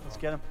 Let's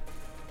get them.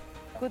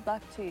 Good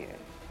luck to you.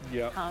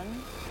 Yep. Hun.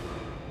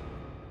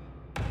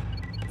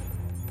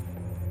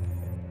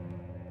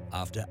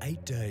 After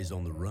 8 days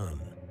on the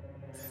run,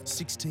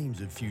 6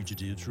 teams of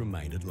fugitives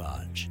remain at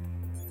large.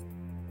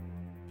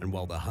 And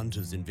while the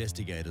hunters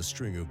investigate a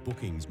string of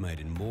bookings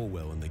made in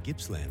Morwell and the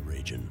Gippsland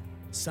region,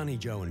 Sonny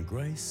Joe and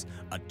Grace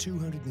are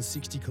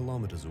 260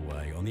 kilometres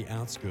away on the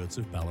outskirts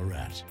of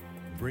Ballarat,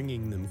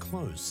 bringing them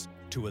close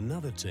to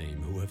another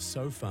team who have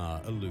so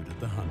far eluded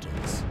the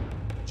hunters.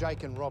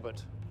 Jake and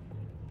Robert,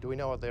 do we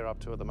know what they're up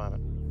to at the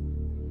moment?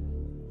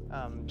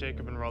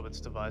 Jacob and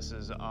Robert's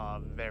devices are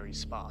very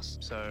sparse,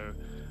 so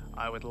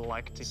I would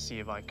like to see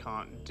if I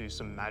can't do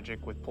some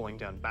magic with pulling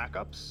down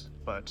backups,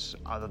 but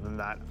other than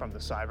that, from the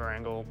cyber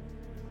angle,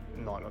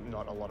 not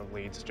a lot of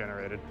leads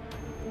generated.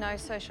 No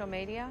social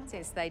media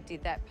since they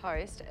did that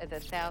post at the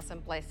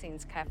Thousand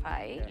Blessings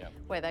Cafe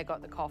where they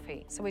got the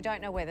coffee. So we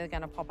don't know where they're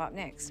going to pop up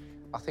next.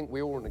 I think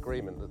we're all in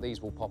agreement that these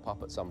will pop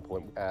up at some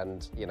point,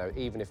 and, you know,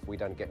 even if we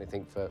don't get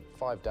anything for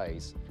 5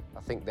 days,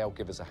 I think they'll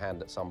give us a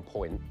hand at some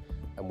point,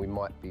 and we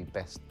might be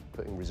best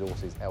putting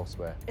resources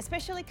elsewhere.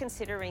 Especially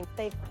considering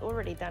they've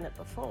already done it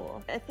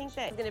before. I think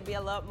there's going to be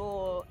a lot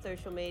more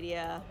social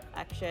media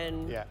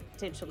action,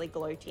 potentially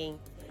gloating,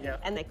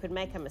 and they could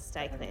make a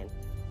mistake then.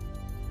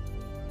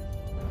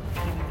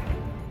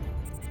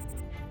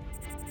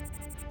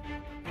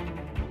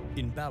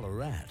 In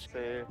Ballarat,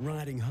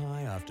 riding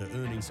high after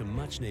earning some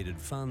much-needed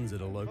funds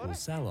at a local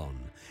salon,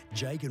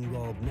 Jake and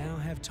Rob now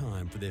have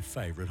time for their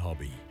favourite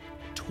hobby,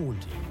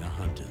 taunting the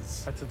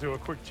hunters. I had to do a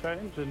quick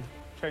change and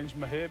change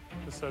my hair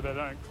just so they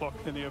don't clock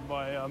any of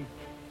my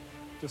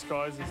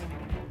disguises.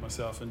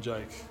 Myself and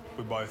Jake,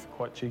 we're both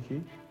quite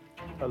cheeky.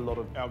 A lot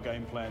of our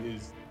game plan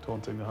is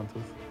taunting the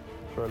hunters.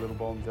 Throw little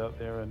bombs out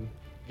there and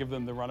give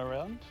them the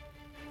runaround.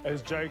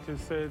 As Jake has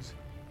said,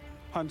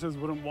 hunters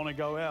wouldn't want to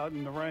go out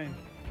in the rain.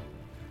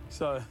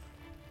 So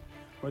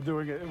we're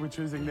doing it, we're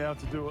choosing now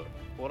to do it.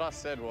 What I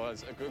said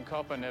was, a good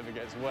copper never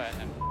gets wet,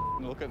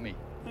 and look at me.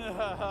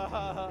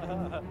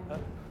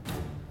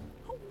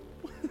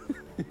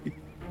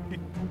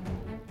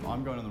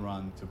 I'm going on the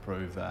run to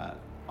prove that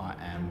I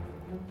am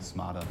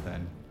smarter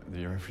than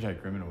the everyday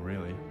criminal,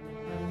 really.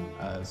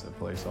 As a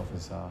police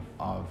officer,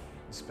 I've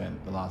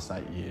spent the last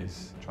 8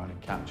 years trying to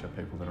capture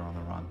people that are on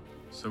the run.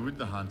 So with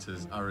the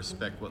hunters, I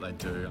respect what they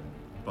do,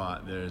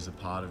 but there is a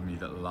part of me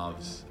that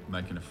loves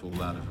making a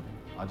fool out of them.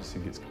 I just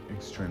think it's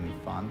extremely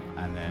fun,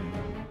 and then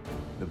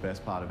the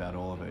best part about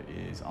all of it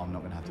is I'm not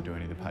going to have to do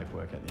any of the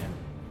paperwork at the end.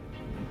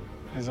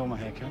 Here's all my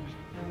haircut.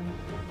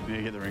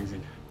 You get the rings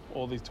in.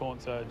 All these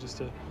taunts are just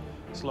to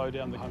slow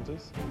down the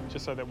hunters,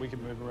 just so that we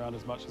can move around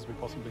as much as we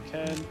possibly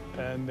can,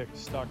 and they're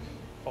stuck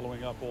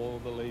following up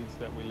all the leads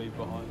that we leave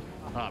behind.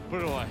 All right,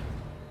 put it away.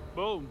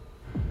 Boom.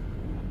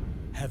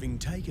 Having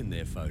taken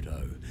their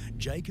photo,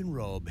 Jake and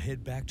Rob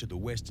head back to the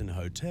Western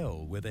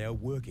Hotel where they are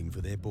working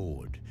for their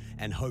board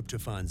and hope to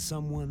find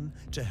someone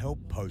to help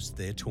post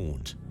their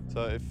taunt.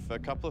 So if a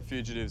couple of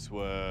fugitives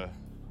were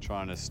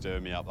trying to stir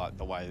me up like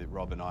the way that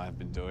Rob and I have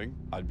been doing,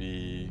 I'd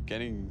be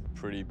getting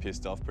pretty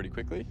pissed off pretty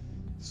quickly.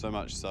 So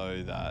much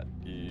so that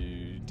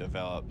you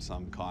develop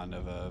some kind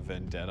of a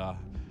vendetta.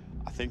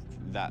 I think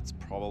that's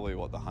probably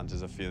what the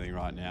hunters are feeling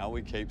right now.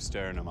 We keep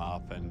stirring them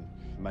up and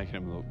making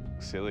them look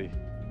silly.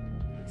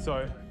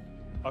 So,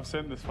 I've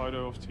sent this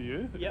photo off to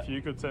you. Yep. If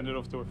you could send it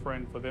off to a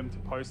friend for them to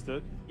post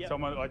it. Yep.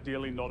 Someone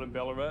ideally not in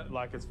Ballarat,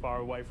 like as far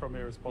away from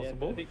here as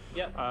possible.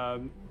 Yeah,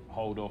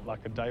 Hold off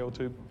like a day or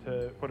two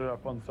to put it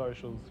up on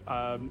socials.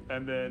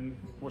 And then,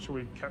 what should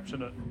we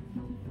caption it?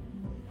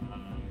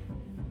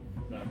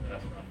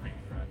 That's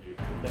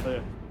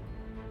nothing.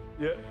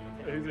 Yeah.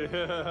 Easy.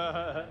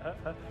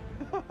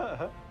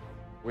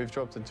 We've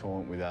dropped a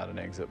taunt without an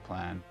exit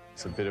plan.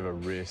 It's a bit of a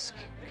risk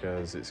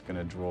because it's going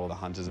to draw the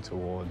hunters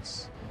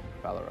towards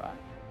Ballarat.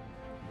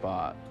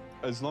 But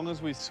as long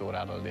as we sort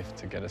out a lift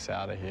to get us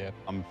out of here,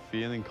 I'm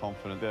feeling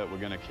confident that we're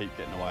going to keep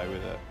getting away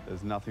with it.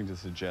 There's nothing to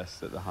suggest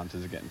that the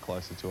hunters are getting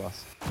closer to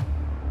us.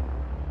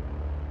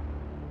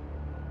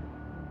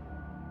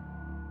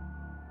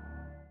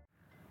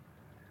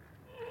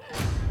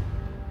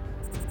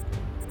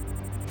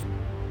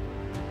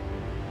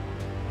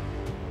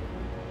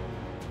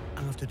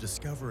 After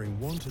discovering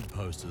wanted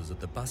posters at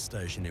the bus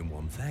station in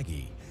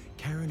Wonthaggi,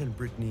 Karen and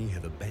Brittany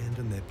have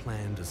abandoned their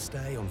plan to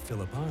stay on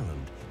Phillip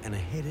Island and are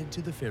headed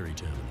to the ferry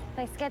terminal.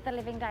 They scared the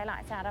living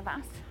daylights out of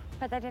us,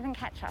 but they didn't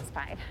catch us,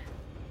 babe.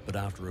 But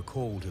after a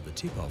call to the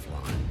tip-off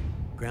line,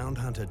 Ground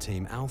Hunter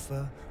Team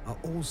Alpha are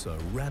also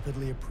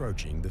rapidly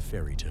approaching the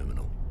ferry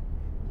terminal.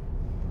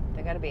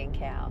 They're going to be in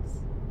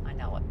Cows. I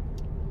know it.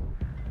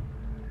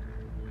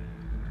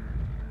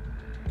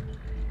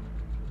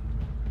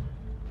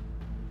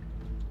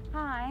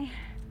 Hi.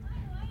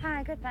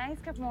 Hi, good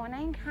thanks. Good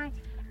morning. Hi.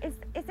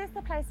 Is this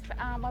the place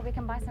where we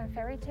can buy some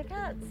ferry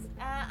tickets?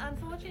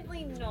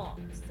 Unfortunately not.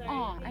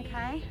 So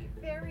okay.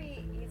 The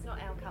ferry is not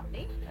our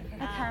company.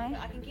 Okay.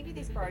 I can give you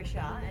this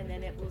brochure and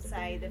then it will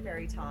say the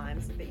ferry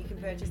times, but you can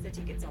purchase the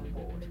tickets on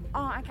board.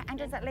 Oh, okay. And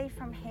does it leave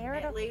from here?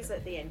 It leaves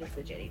at the end of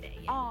the jetty there.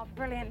 Yeah. Oh,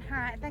 brilliant. All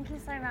right. Thank you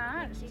so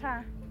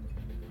much.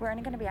 We're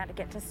only going to be able to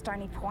get to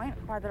Stony Point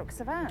by the looks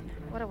of it.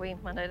 What are we,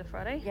 Monday to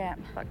Friday? Yeah.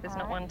 Fuck, there's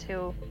not one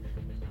till...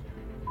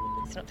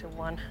 It's not till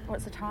 1.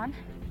 What's the time?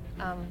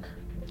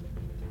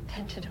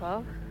 10 to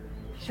 12.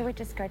 Should we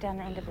just go down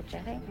the end of the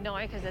jetty? No,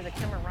 because there's a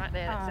camera right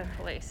there that says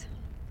police.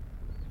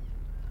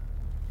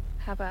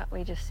 How about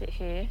we just sit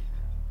here,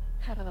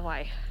 out of the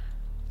way?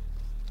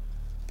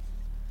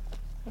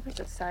 What does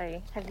it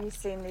say? Have you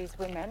seen these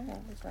women?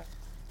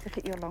 Look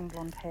at your long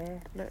blonde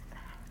hair. Look.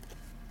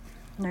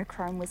 No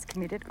crime was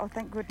committed. Oh,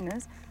 thank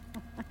goodness.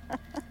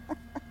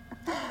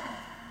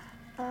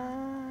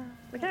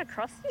 Look how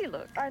cross you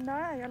look. I know,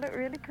 I look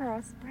really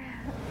cross.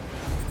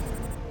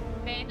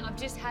 Ben, I've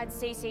just had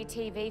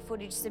CCTV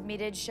footage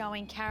submitted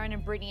showing Karen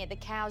and Brittany at the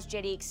Cows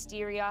Jetty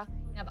exterior.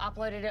 I've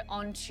uploaded it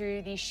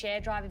onto the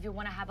share drive if you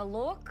want to have a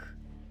look.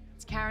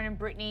 It's Karen and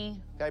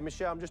Brittany. Okay,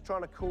 Michelle, I'm just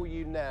trying to call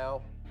you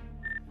now.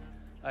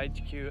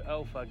 HQ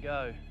Alpha,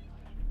 go.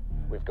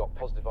 We've got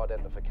positive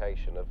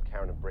identification of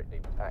Karen and Brittany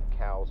at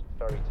Cows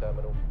Ferry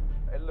Terminal.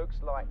 It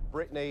looks like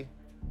Brittany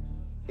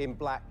in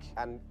black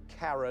and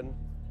Karen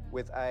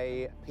with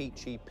a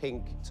peachy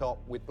pink top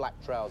with black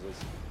trousers.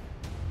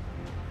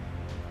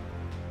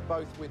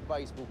 Both with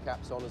baseball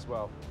caps on as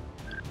well.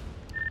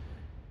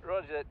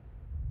 Roger.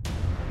 Come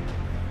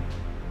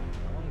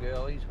on,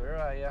 girlies, where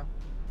are you?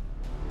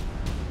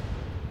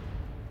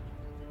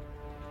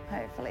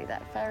 Hopefully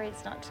that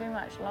ferry's not too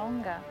much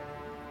longer.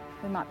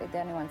 We might be the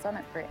only ones on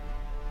it, Britt.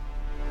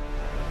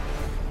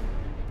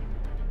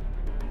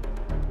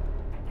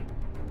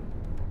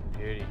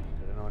 Beauty.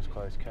 Got a nice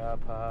close car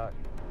park.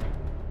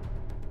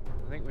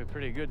 I think we're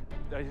pretty good.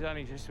 There's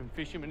only just some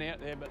fishermen out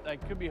there, but they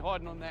could be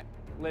hiding on that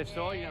left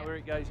side, you know, where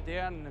it goes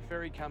down and the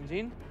ferry comes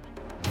in.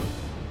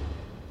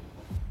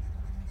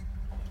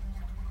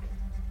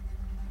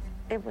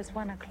 It was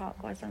 1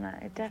 o'clock, wasn't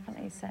it? It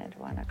definitely said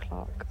 1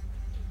 o'clock.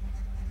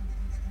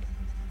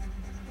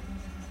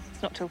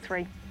 It's not till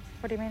 3.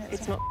 What do you mean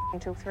it's not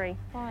until 3?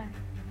 Why?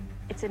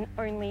 It's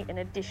only an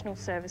additional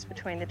service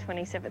between the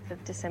 27th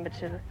of December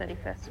to the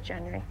 31st of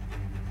January.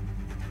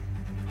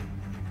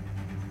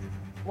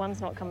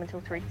 One's not coming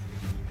till 3.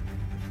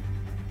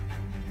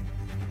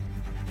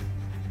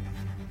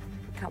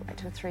 Can't wait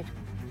till 3.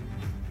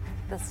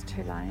 This is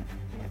too late.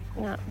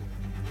 No.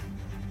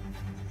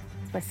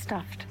 We're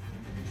stuffed.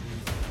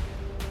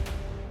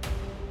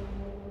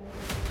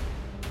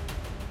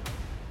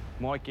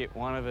 Might get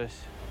one of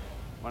us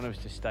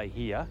to stay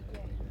here,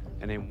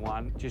 and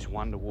then just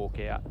one to walk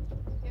out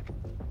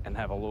and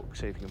have a look,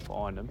 see if we can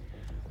find them.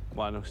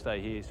 One will stay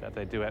here, so if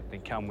they do happen to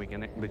come, we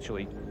can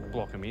literally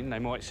block them in. They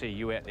might see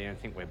you out there and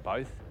think we're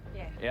both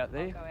out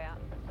there. I'll go out.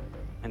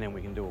 And then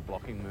we can do a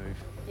blocking move.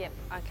 Yep,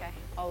 okay.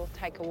 I'll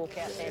take a walk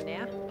out there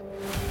now.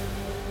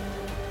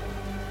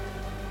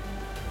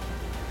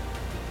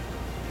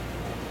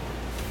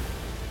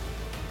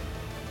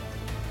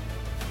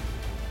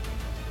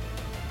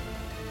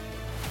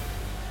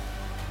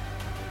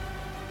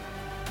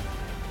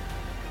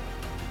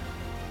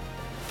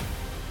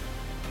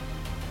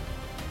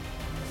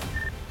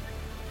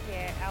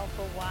 Yeah,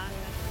 Alpha 1.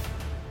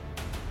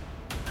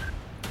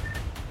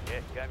 Yeah,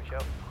 go,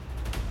 Michelle.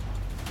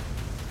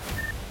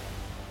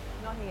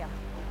 Not here.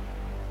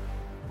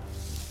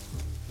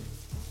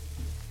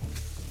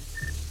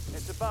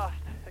 It's a bust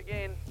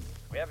again.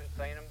 We haven't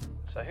seen them,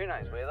 so who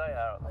knows where they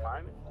are at the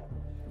moment.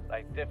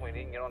 They definitely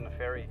didn't get on the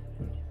ferry.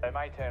 They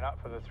may turn up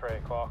for the 3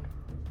 o'clock.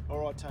 All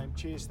right, team.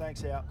 Cheers.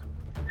 Thanks, out.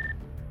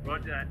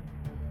 Roger.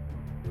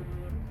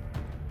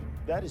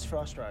 That is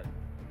frustrating.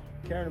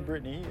 Karen and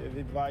Brittany have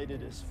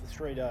evaded us for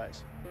 3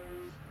 days.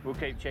 We'll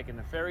keep checking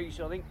the ferries,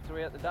 I think,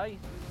 throughout the day.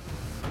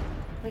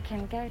 We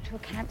can go to a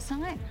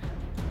campsite.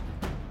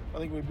 I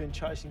think we've been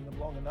chasing them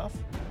long enough.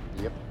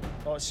 Yep.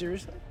 Oh,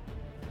 seriously?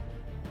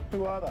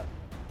 Who are they?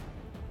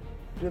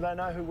 Do they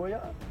know who we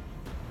are?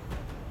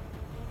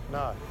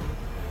 No.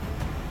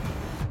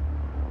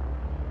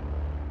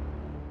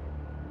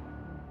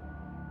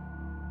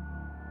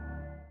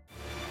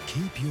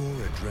 Keep your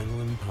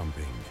adrenaline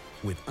pumping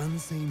with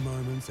unseen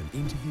moments and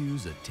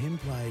interviews at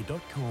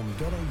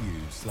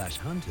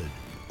 10play.com.au/hunted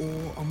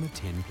or on the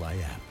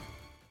 10play app.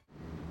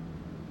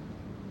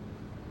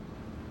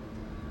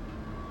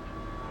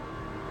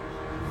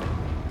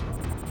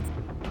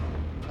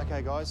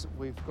 Okay, guys,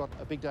 we've got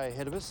a big day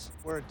ahead of us.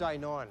 We're at day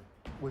 9.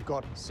 We've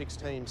got 6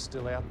 teams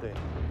still out there.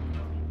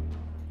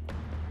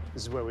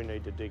 This is where we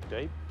need to dig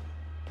deep,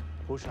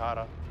 push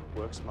harder,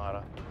 work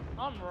smarter.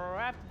 I'm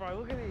wrapped, bro.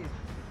 Look at this.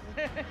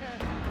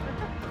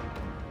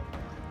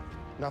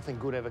 Nothing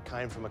good ever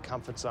came from a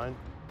comfort zone.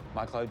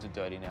 My clothes are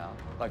dirty now,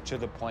 like to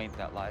the point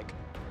that like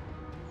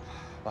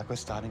we're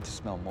starting to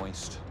smell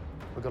moist.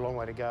 We've got a long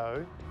way to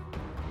go.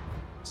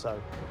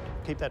 So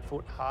keep that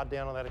foot hard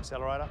down on that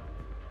accelerator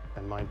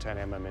and maintain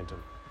our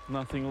momentum.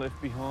 Nothing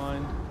left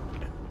behind,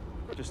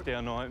 just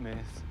our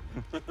nightmares.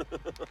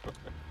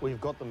 We've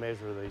got the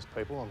measure of these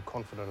people, I'm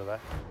confident of that.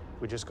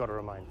 We just got to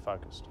remain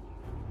focused.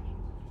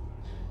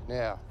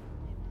 Now,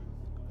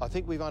 I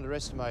think we've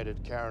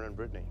underestimated Karen and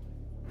Brittany.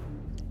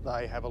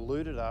 They have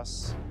eluded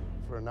us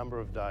for a number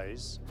of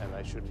days and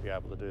they shouldn't be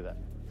able to do that.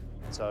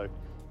 So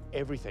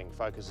everything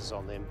focuses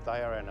on them.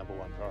 They are our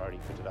 #1 priority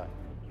for today.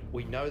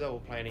 We know they were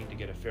planning to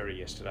get a ferry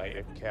yesterday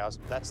at Cows.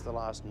 That's the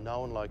last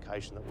known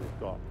location that we've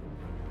got.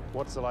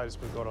 What's the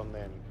latest we've got on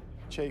them?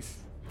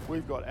 Chief,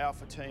 we've got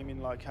Alpha Team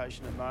in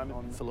location at the moment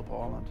on Phillip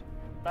Island.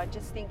 I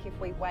just think if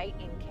we wait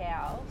in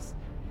Cows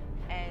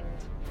and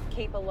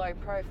keep a low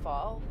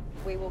profile,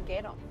 we will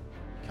get them.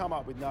 Come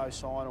up with no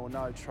sign or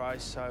no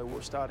trace, so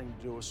we're starting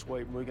to do a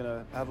sweep. We're going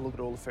to have a look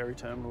at all the ferry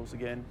terminals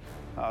again,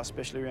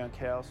 especially around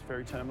Cows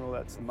Ferry Terminal.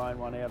 That's the main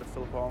one out of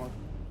Phillip Island.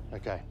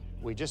 Okay,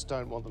 we just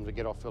don't want them to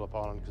get off Phillip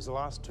Island because the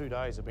last 2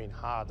 days have been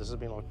hard. This has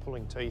been like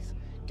pulling teeth,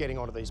 getting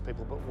onto these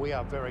people, but we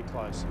are very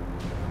close.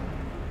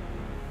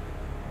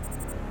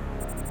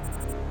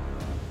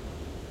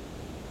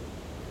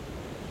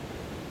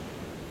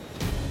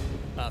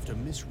 After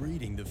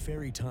misreading the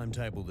ferry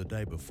timetable the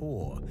day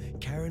before,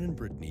 Karen and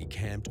Brittany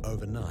camped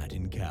overnight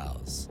in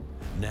Cowes.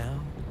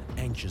 Now,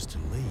 anxious to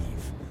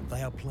leave,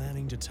 they are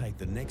planning to take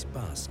the next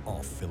bus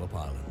off Phillip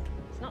Island.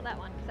 It's not that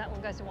one, because that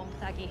one goes to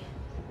Wompatagi.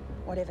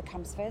 Whatever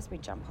comes first, we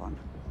jump on.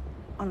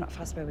 I'm not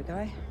fussed where we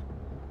go.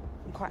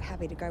 I'm quite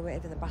happy to go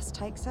wherever the bus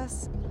takes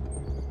us.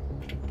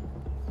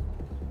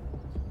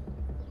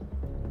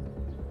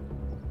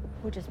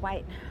 We'll just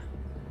wait.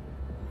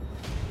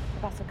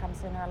 The bus will come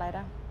sooner or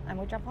later, and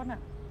we'll jump on it.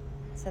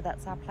 So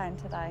that's our plan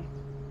today.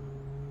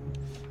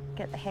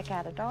 Get the heck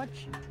out of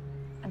Dodge,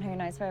 and who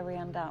knows where we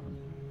end up.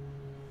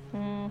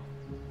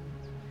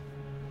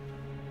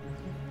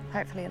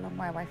 Hopefully a long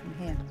way away from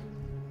here.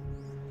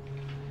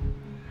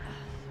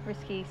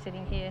 Risky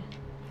sitting here.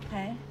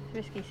 Hey? It's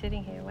risky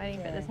sitting here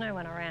waiting, but there's no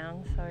one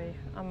around, so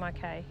I'm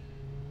okay.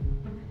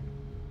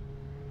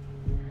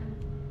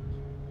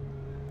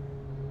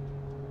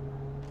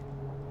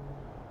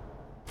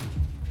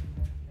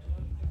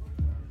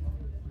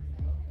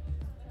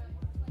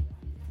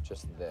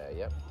 Just there,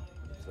 yep.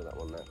 So that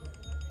one there.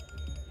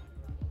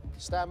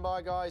 Stand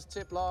by, guys.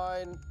 Tip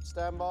line.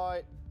 Stand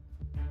by.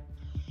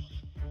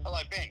 Hello,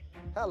 Ben.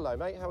 Hello,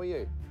 mate. How are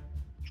you?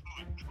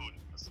 Good.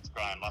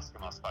 Graham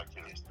Luscombe. I spoke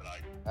to you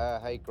yesterday.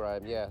 Hey,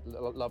 Graham. Yeah,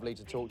 lovely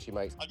to talk to you,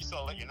 mate. I just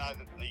want to let you know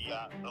that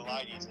the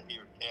ladies are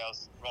here at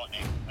Cows right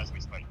now as we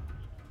speak.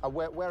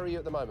 Where are you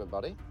at the moment,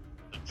 buddy?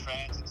 The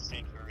transit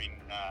centre in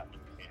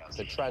Cows.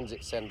 The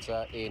transit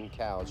centre in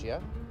Cows, yeah?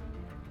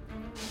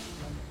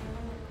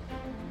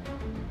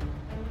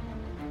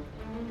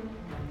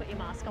 Put your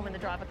mask on when the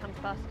driver comes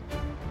past.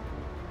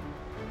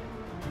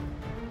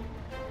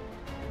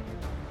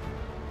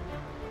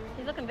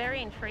 He's looking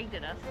very intrigued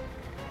at us.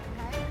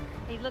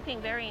 He's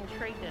looking very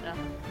intrigued at us.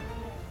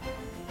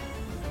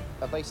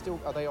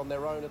 Are they on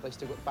their own? Have they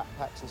still got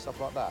backpacks and stuff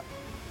like that?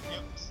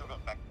 Yep, still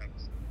got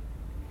backpacks.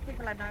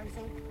 People are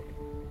nosy.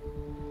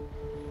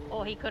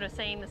 Or he could have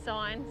seen the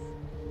signs.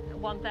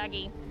 One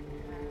thaggy.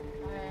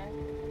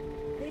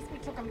 At least we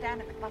took them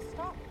down at the bus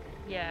stop.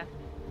 Yeah.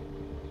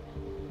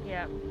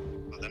 Yeah.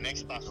 Well, the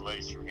next bus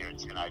leaves from here at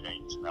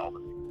 10:18 to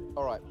Melbourne.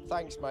 All right,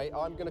 thanks, mate.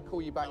 I'm going to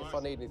call you back if I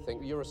need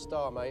anything. You're a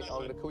star, mate. I'm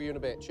going to call you in a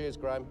bit. Cheers,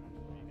 Graham.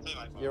 See you,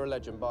 mate. You're a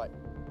legend. Bye.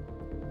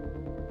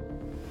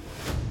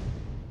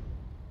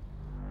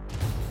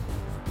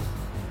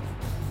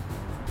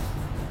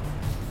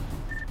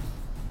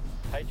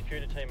 HQ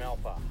to Team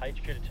Alpha.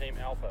 HQ to Team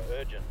Alpha.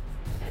 Urgent.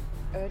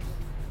 Urgent.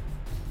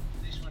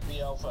 This would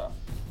be Alpha.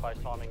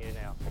 FaceTiming you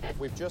now.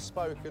 We've just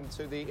spoken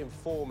to the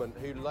informant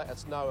who let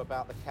us know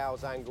about the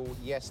Cows angle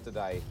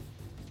yesterday.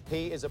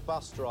 He is a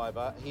bus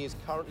driver. He is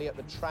currently at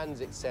the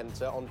transit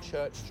centre on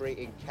Church Street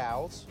in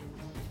Cows.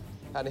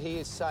 And he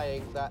is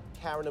saying that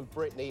Karen and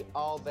Brittany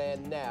are there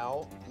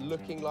now,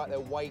 looking like they're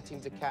waiting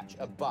to catch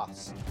a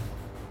bus.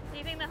 Do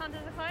you think the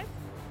hunters are close?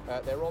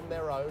 They're on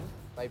their own.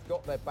 They've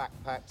got their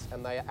backpacks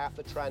and they are at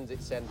the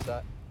transit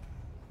centre.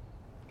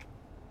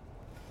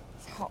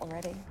 It's hot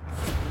already.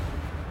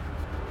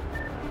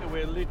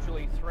 We're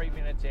literally 3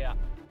 minutes out.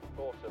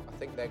 Awesome. I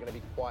think they're going to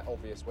be quite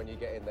obvious when you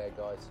get in there,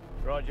 guys.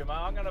 Roger, mate.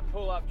 I'm going to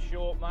pull up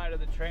short, mate,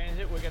 of the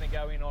transit. We're going to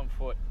go in on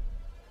foot.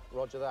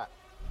 Roger that.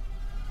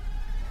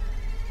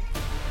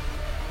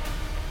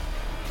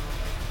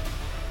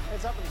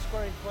 Heads up on the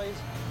screen, please.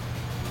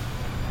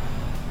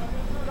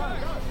 Go,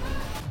 go.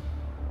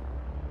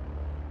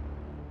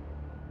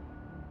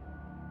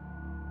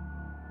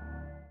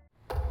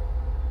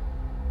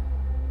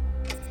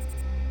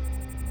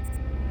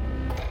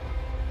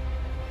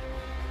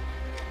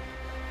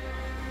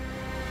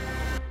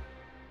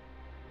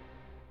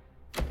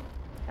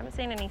 Haven't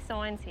seen any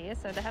signs here,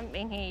 so they haven't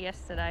been here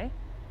yesterday.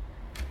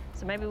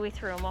 So maybe we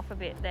threw them off a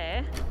bit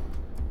there.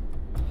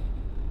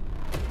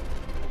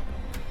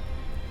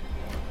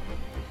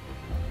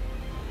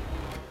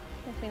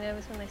 Makes me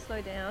nervous when they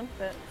slow down,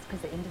 but... It's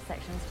because the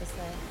intersection's just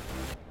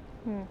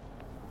there.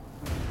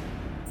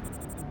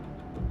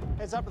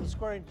 Heads up on the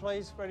screen,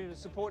 please. Ready to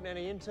support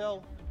any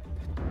intel.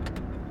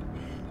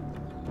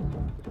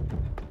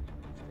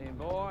 Stand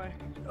by.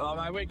 Oh,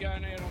 mate, we're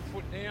going out on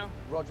foot now.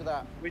 Roger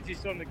that. We're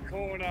just on the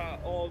corner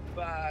of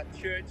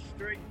Church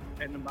Street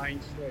and the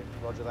main street.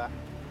 Roger that.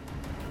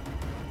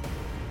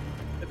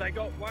 Have they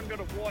got a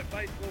white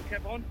baseball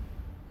cap on?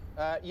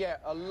 Yeah,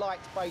 a light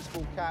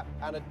baseball cap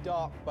and a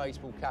dark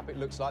baseball cap, it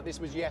looks like. This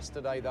was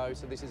yesterday, though,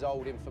 so this is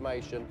old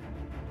information.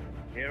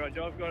 Yeah,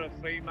 Roger, I've got a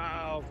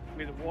female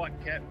with a white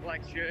cap,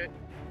 black shirt.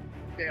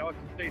 Yeah, I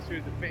can see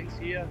through the fence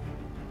here.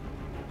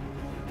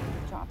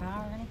 Drop a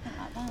bar or anything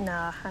like that?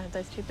 Nah, I had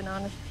those 2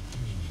 bananas.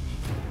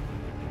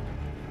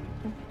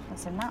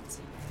 That's some nuts.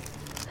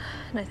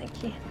 No,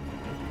 thank you.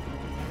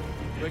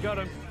 We got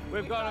them.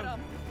 We've got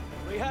them.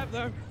 We have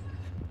them.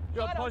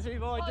 Got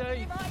positive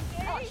ID.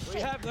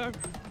 We have them.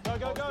 Go,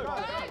 go, go. Go!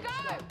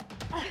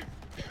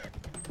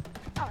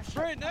 Oh, shit.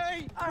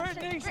 Brittany! Oh,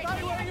 Brittany, shit.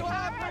 stay where you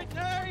are,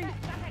 Brittany!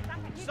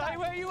 Stay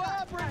where you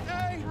are,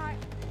 Brittany!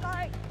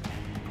 Right.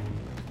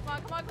 Come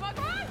on, come on, come on,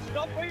 come on!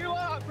 Stop where you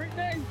are,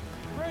 Brittany!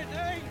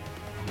 Brittany!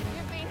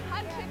 You've been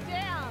hunted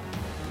down.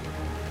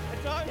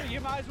 It's over, you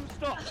may as well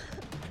stop.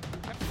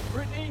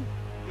 Brittany,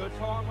 your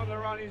time on the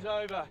run is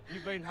over.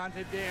 You've been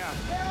hunted down.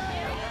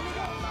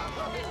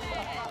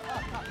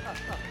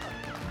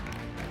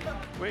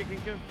 We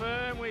can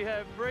confirm we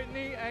have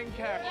Brittany and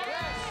Karen.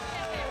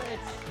 Yes!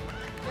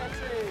 Yes!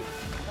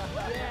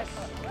 Yes!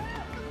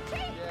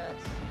 Yes!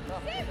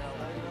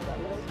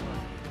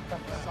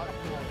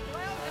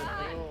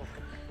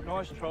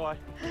 Nice try.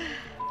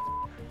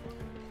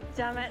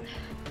 Damn it.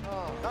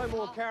 Oh, no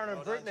more Karen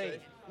and Brittany.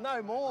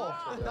 No more.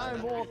 No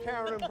more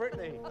Karen and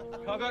Brittany.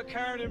 I've got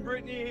Karen and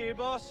Brittany here,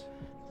 boss.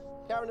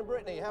 Karen and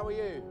Brittany, how are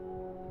you?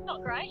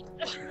 Not great.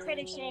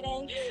 Pretty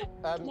shitty.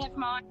 Never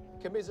mind.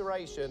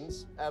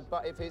 Commiserations,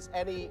 but if it's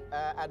any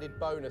added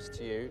bonus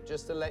to you,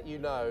 just to let you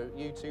know,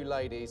 you two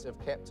ladies have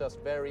kept us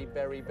very,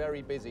 very,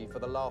 very busy for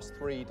the last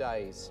 3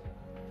 days.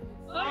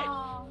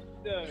 Oh.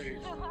 No.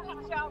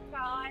 Good job,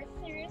 guys.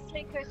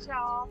 Seriously, good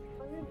job.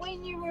 We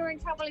knew we were in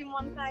trouble in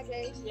one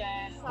thing.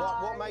 Yeah. So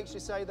What makes you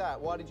say that?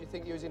 Why did you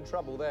think you was in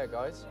trouble there,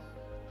 guys?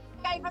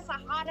 gave us a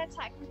heart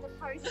attack with the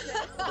posters.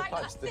 Like,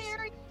 posters.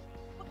 seriously.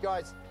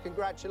 Guys,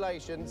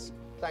 congratulations.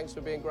 Thanks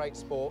for being great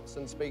sports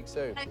and speak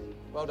soon.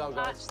 Well done,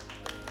 guys.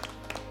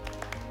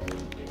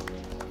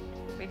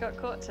 We got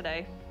caught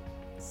today.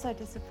 So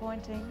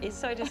disappointing. It's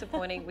so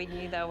disappointing. We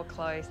knew they were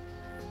close.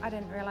 I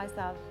didn't realise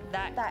they were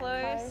That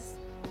close.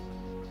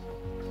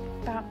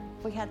 But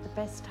we had the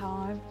best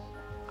time.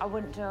 I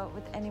wouldn't do it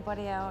with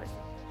anybody else.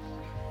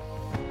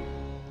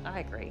 I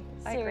agree.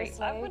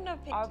 Seriously, I wouldn't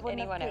have picked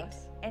anyone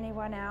else.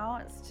 Anyone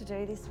else to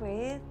do this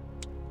with.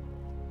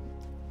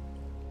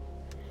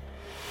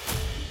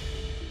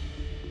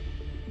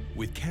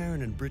 With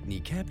Karen and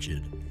Brittany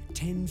captured,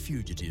 10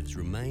 fugitives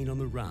remain on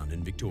the run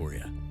in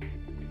Victoria.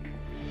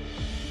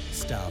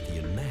 Starthy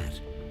and Matt.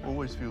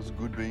 Always feels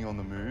good being on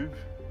the move.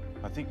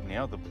 I think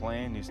now the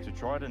plan is to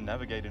try to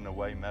navigate in a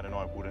way Matt and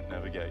I wouldn't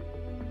navigate.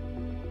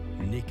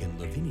 Nick and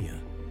Lavinia.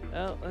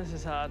 Oh, this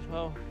is hard.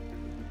 Well,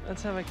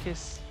 let's have a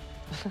kiss.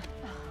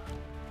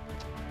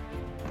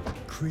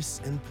 Chris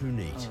and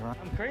Puneet.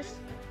 I'm Chris.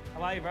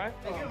 How are you, bro?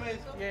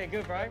 Yeah,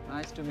 good, bro.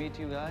 Nice to meet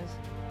you guys.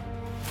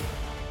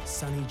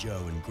 Sunny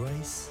Joe and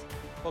Grace.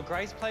 Well,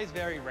 Grace plays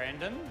very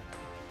random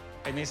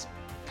in this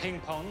ping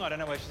pong. I don't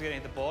know where she's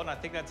getting the ball, and I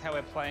think that's how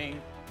we're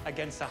playing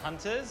against the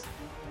Hunters.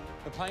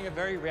 We're playing a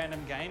very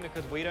random game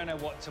because we don't know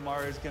what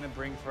tomorrow is going to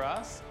bring for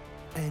us.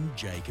 And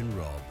Jake and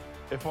Rob.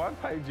 If I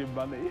paid you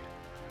money,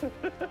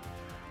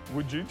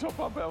 would you top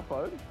up our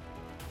phone?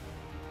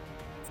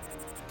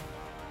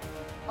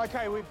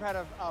 OK, we've had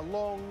a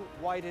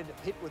long-waited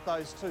hit with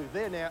those two.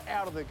 They're now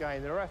out of the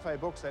game. They're FA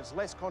books. That's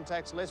less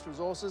contacts, less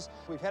resources.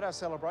 We've had our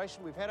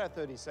celebration. We've had our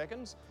 30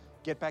 seconds.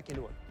 Get back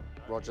into it.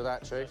 Roger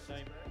that, Chief.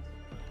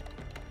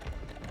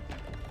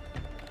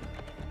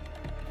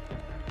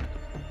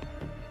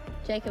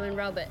 Jacob and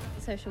Robert,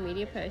 social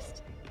media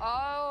post.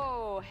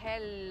 Oh,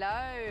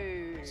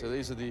 hello. So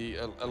these are the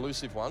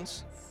elusive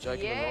ones,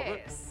 Jacob and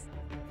Robert. Yes.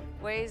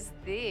 Where's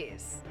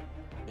this?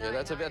 Yeah,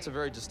 that's a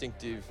very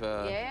distinctive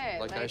Yeah,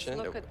 location.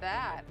 let's look at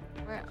that.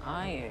 Where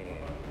are you?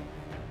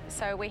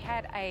 So we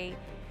had a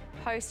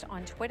post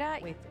on Twitter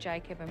with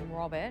Jacob and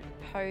Robert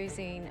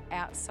posing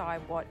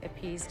outside what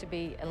appears to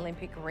be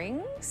Olympic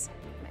rings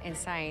and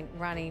saying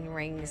running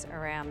rings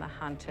around the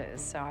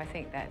Hunters. So I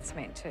think that's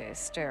meant to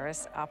stir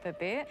us up a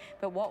bit.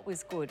 But what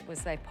was good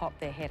was they popped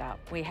their head up.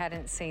 We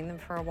hadn't seen them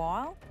for a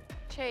while.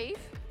 Chief,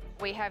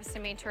 we have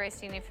some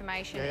interesting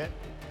information. Yeah.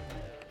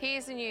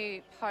 Here's a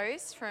new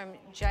post from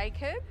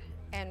Jacob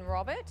and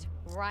Robert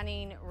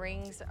running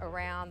rings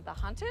around the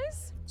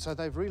Hunters. So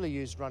they've really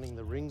used running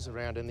the rings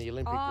around in the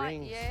Olympic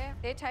rings. Yeah,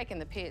 they're taking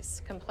the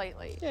piss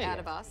completely out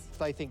of us. If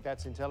they think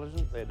that's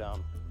intelligent, they're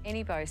dumb.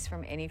 Any boast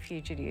from any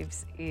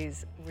fugitives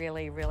is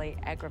really, really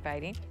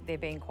aggravating. They're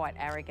being quite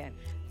arrogant.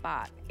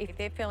 But if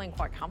they're feeling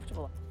quite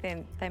comfortable,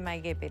 then they may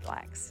get a bit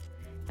lax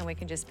and we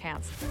can just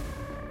pounce.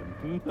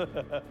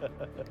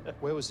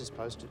 Where was this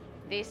posted?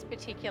 This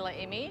particular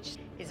image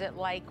is at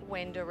Lake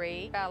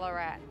Wendouree,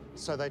 Ballarat.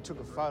 So they took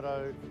a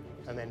photo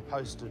and then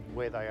posted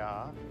where they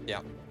are?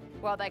 Yeah.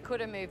 Well, they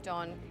could have moved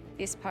on.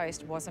 This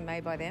post wasn't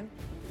made by them.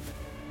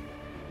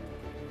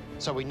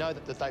 So we know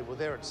that they were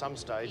there at some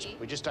stage.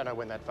 We just don't know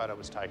when that photo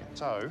was taken.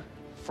 So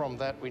from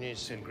that, we need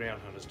to send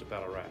ground hunters to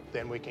Ballarat.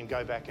 Then we can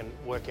go back and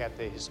work out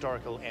their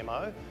historical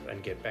MO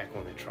and get back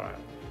on their trail.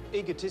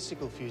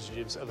 Egotistical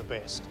fugitives are the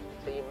best.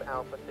 Team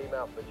Alpha, do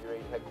you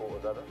need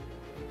headquarters over?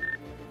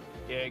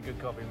 Yeah, good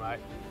copy, mate.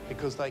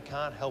 Because they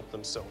can't help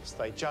themselves.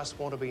 They just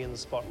want to be in the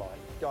spotlight.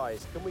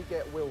 Guys, can we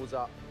get wheels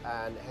up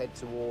and head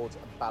towards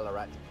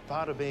Ballarat?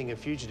 Part of being a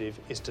fugitive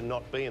is to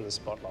not be in the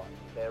spotlight.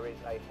 There is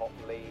a hot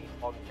lead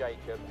on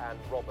Jacob and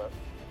Robert.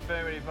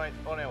 Affirmative, mate.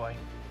 On our way.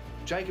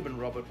 Jacob and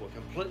Robert were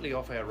completely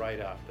off our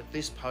radar, but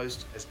this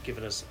post has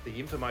given us the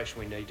information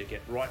we need to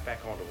get right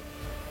back onto it.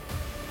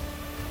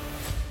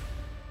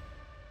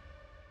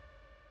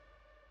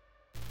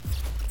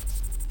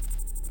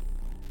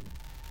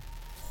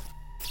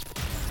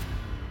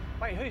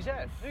 Wait, who's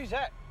that? Who's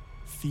that?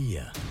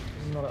 Fear.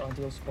 This is not an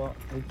ideal spot.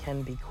 We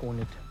can be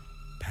cornered.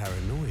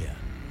 Paranoia.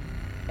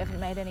 Haven't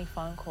made any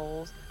phone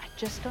calls. I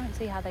just don't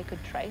see how they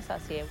could trace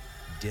us here.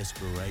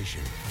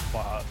 Desperation. My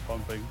heart's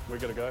pumping. We're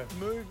going to go.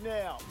 Move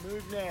now.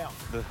 Move now.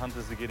 The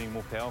Hunters are getting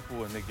more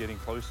powerful and they're getting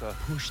closer.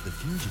 Push the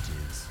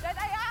fugitives There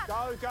they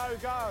are! Go, go,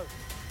 go.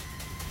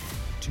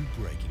 to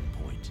breaking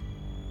point.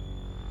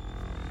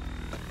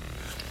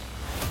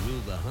 Will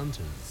the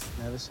Hunters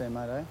Nervous there,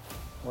 mate, eh?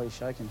 Why are you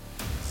shaking?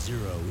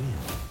 zero in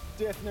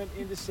Definite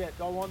intercept.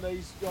 I want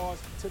these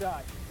guys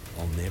today.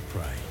 on their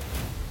prey?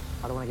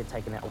 I don't want to get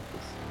taken out with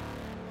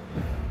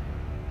this.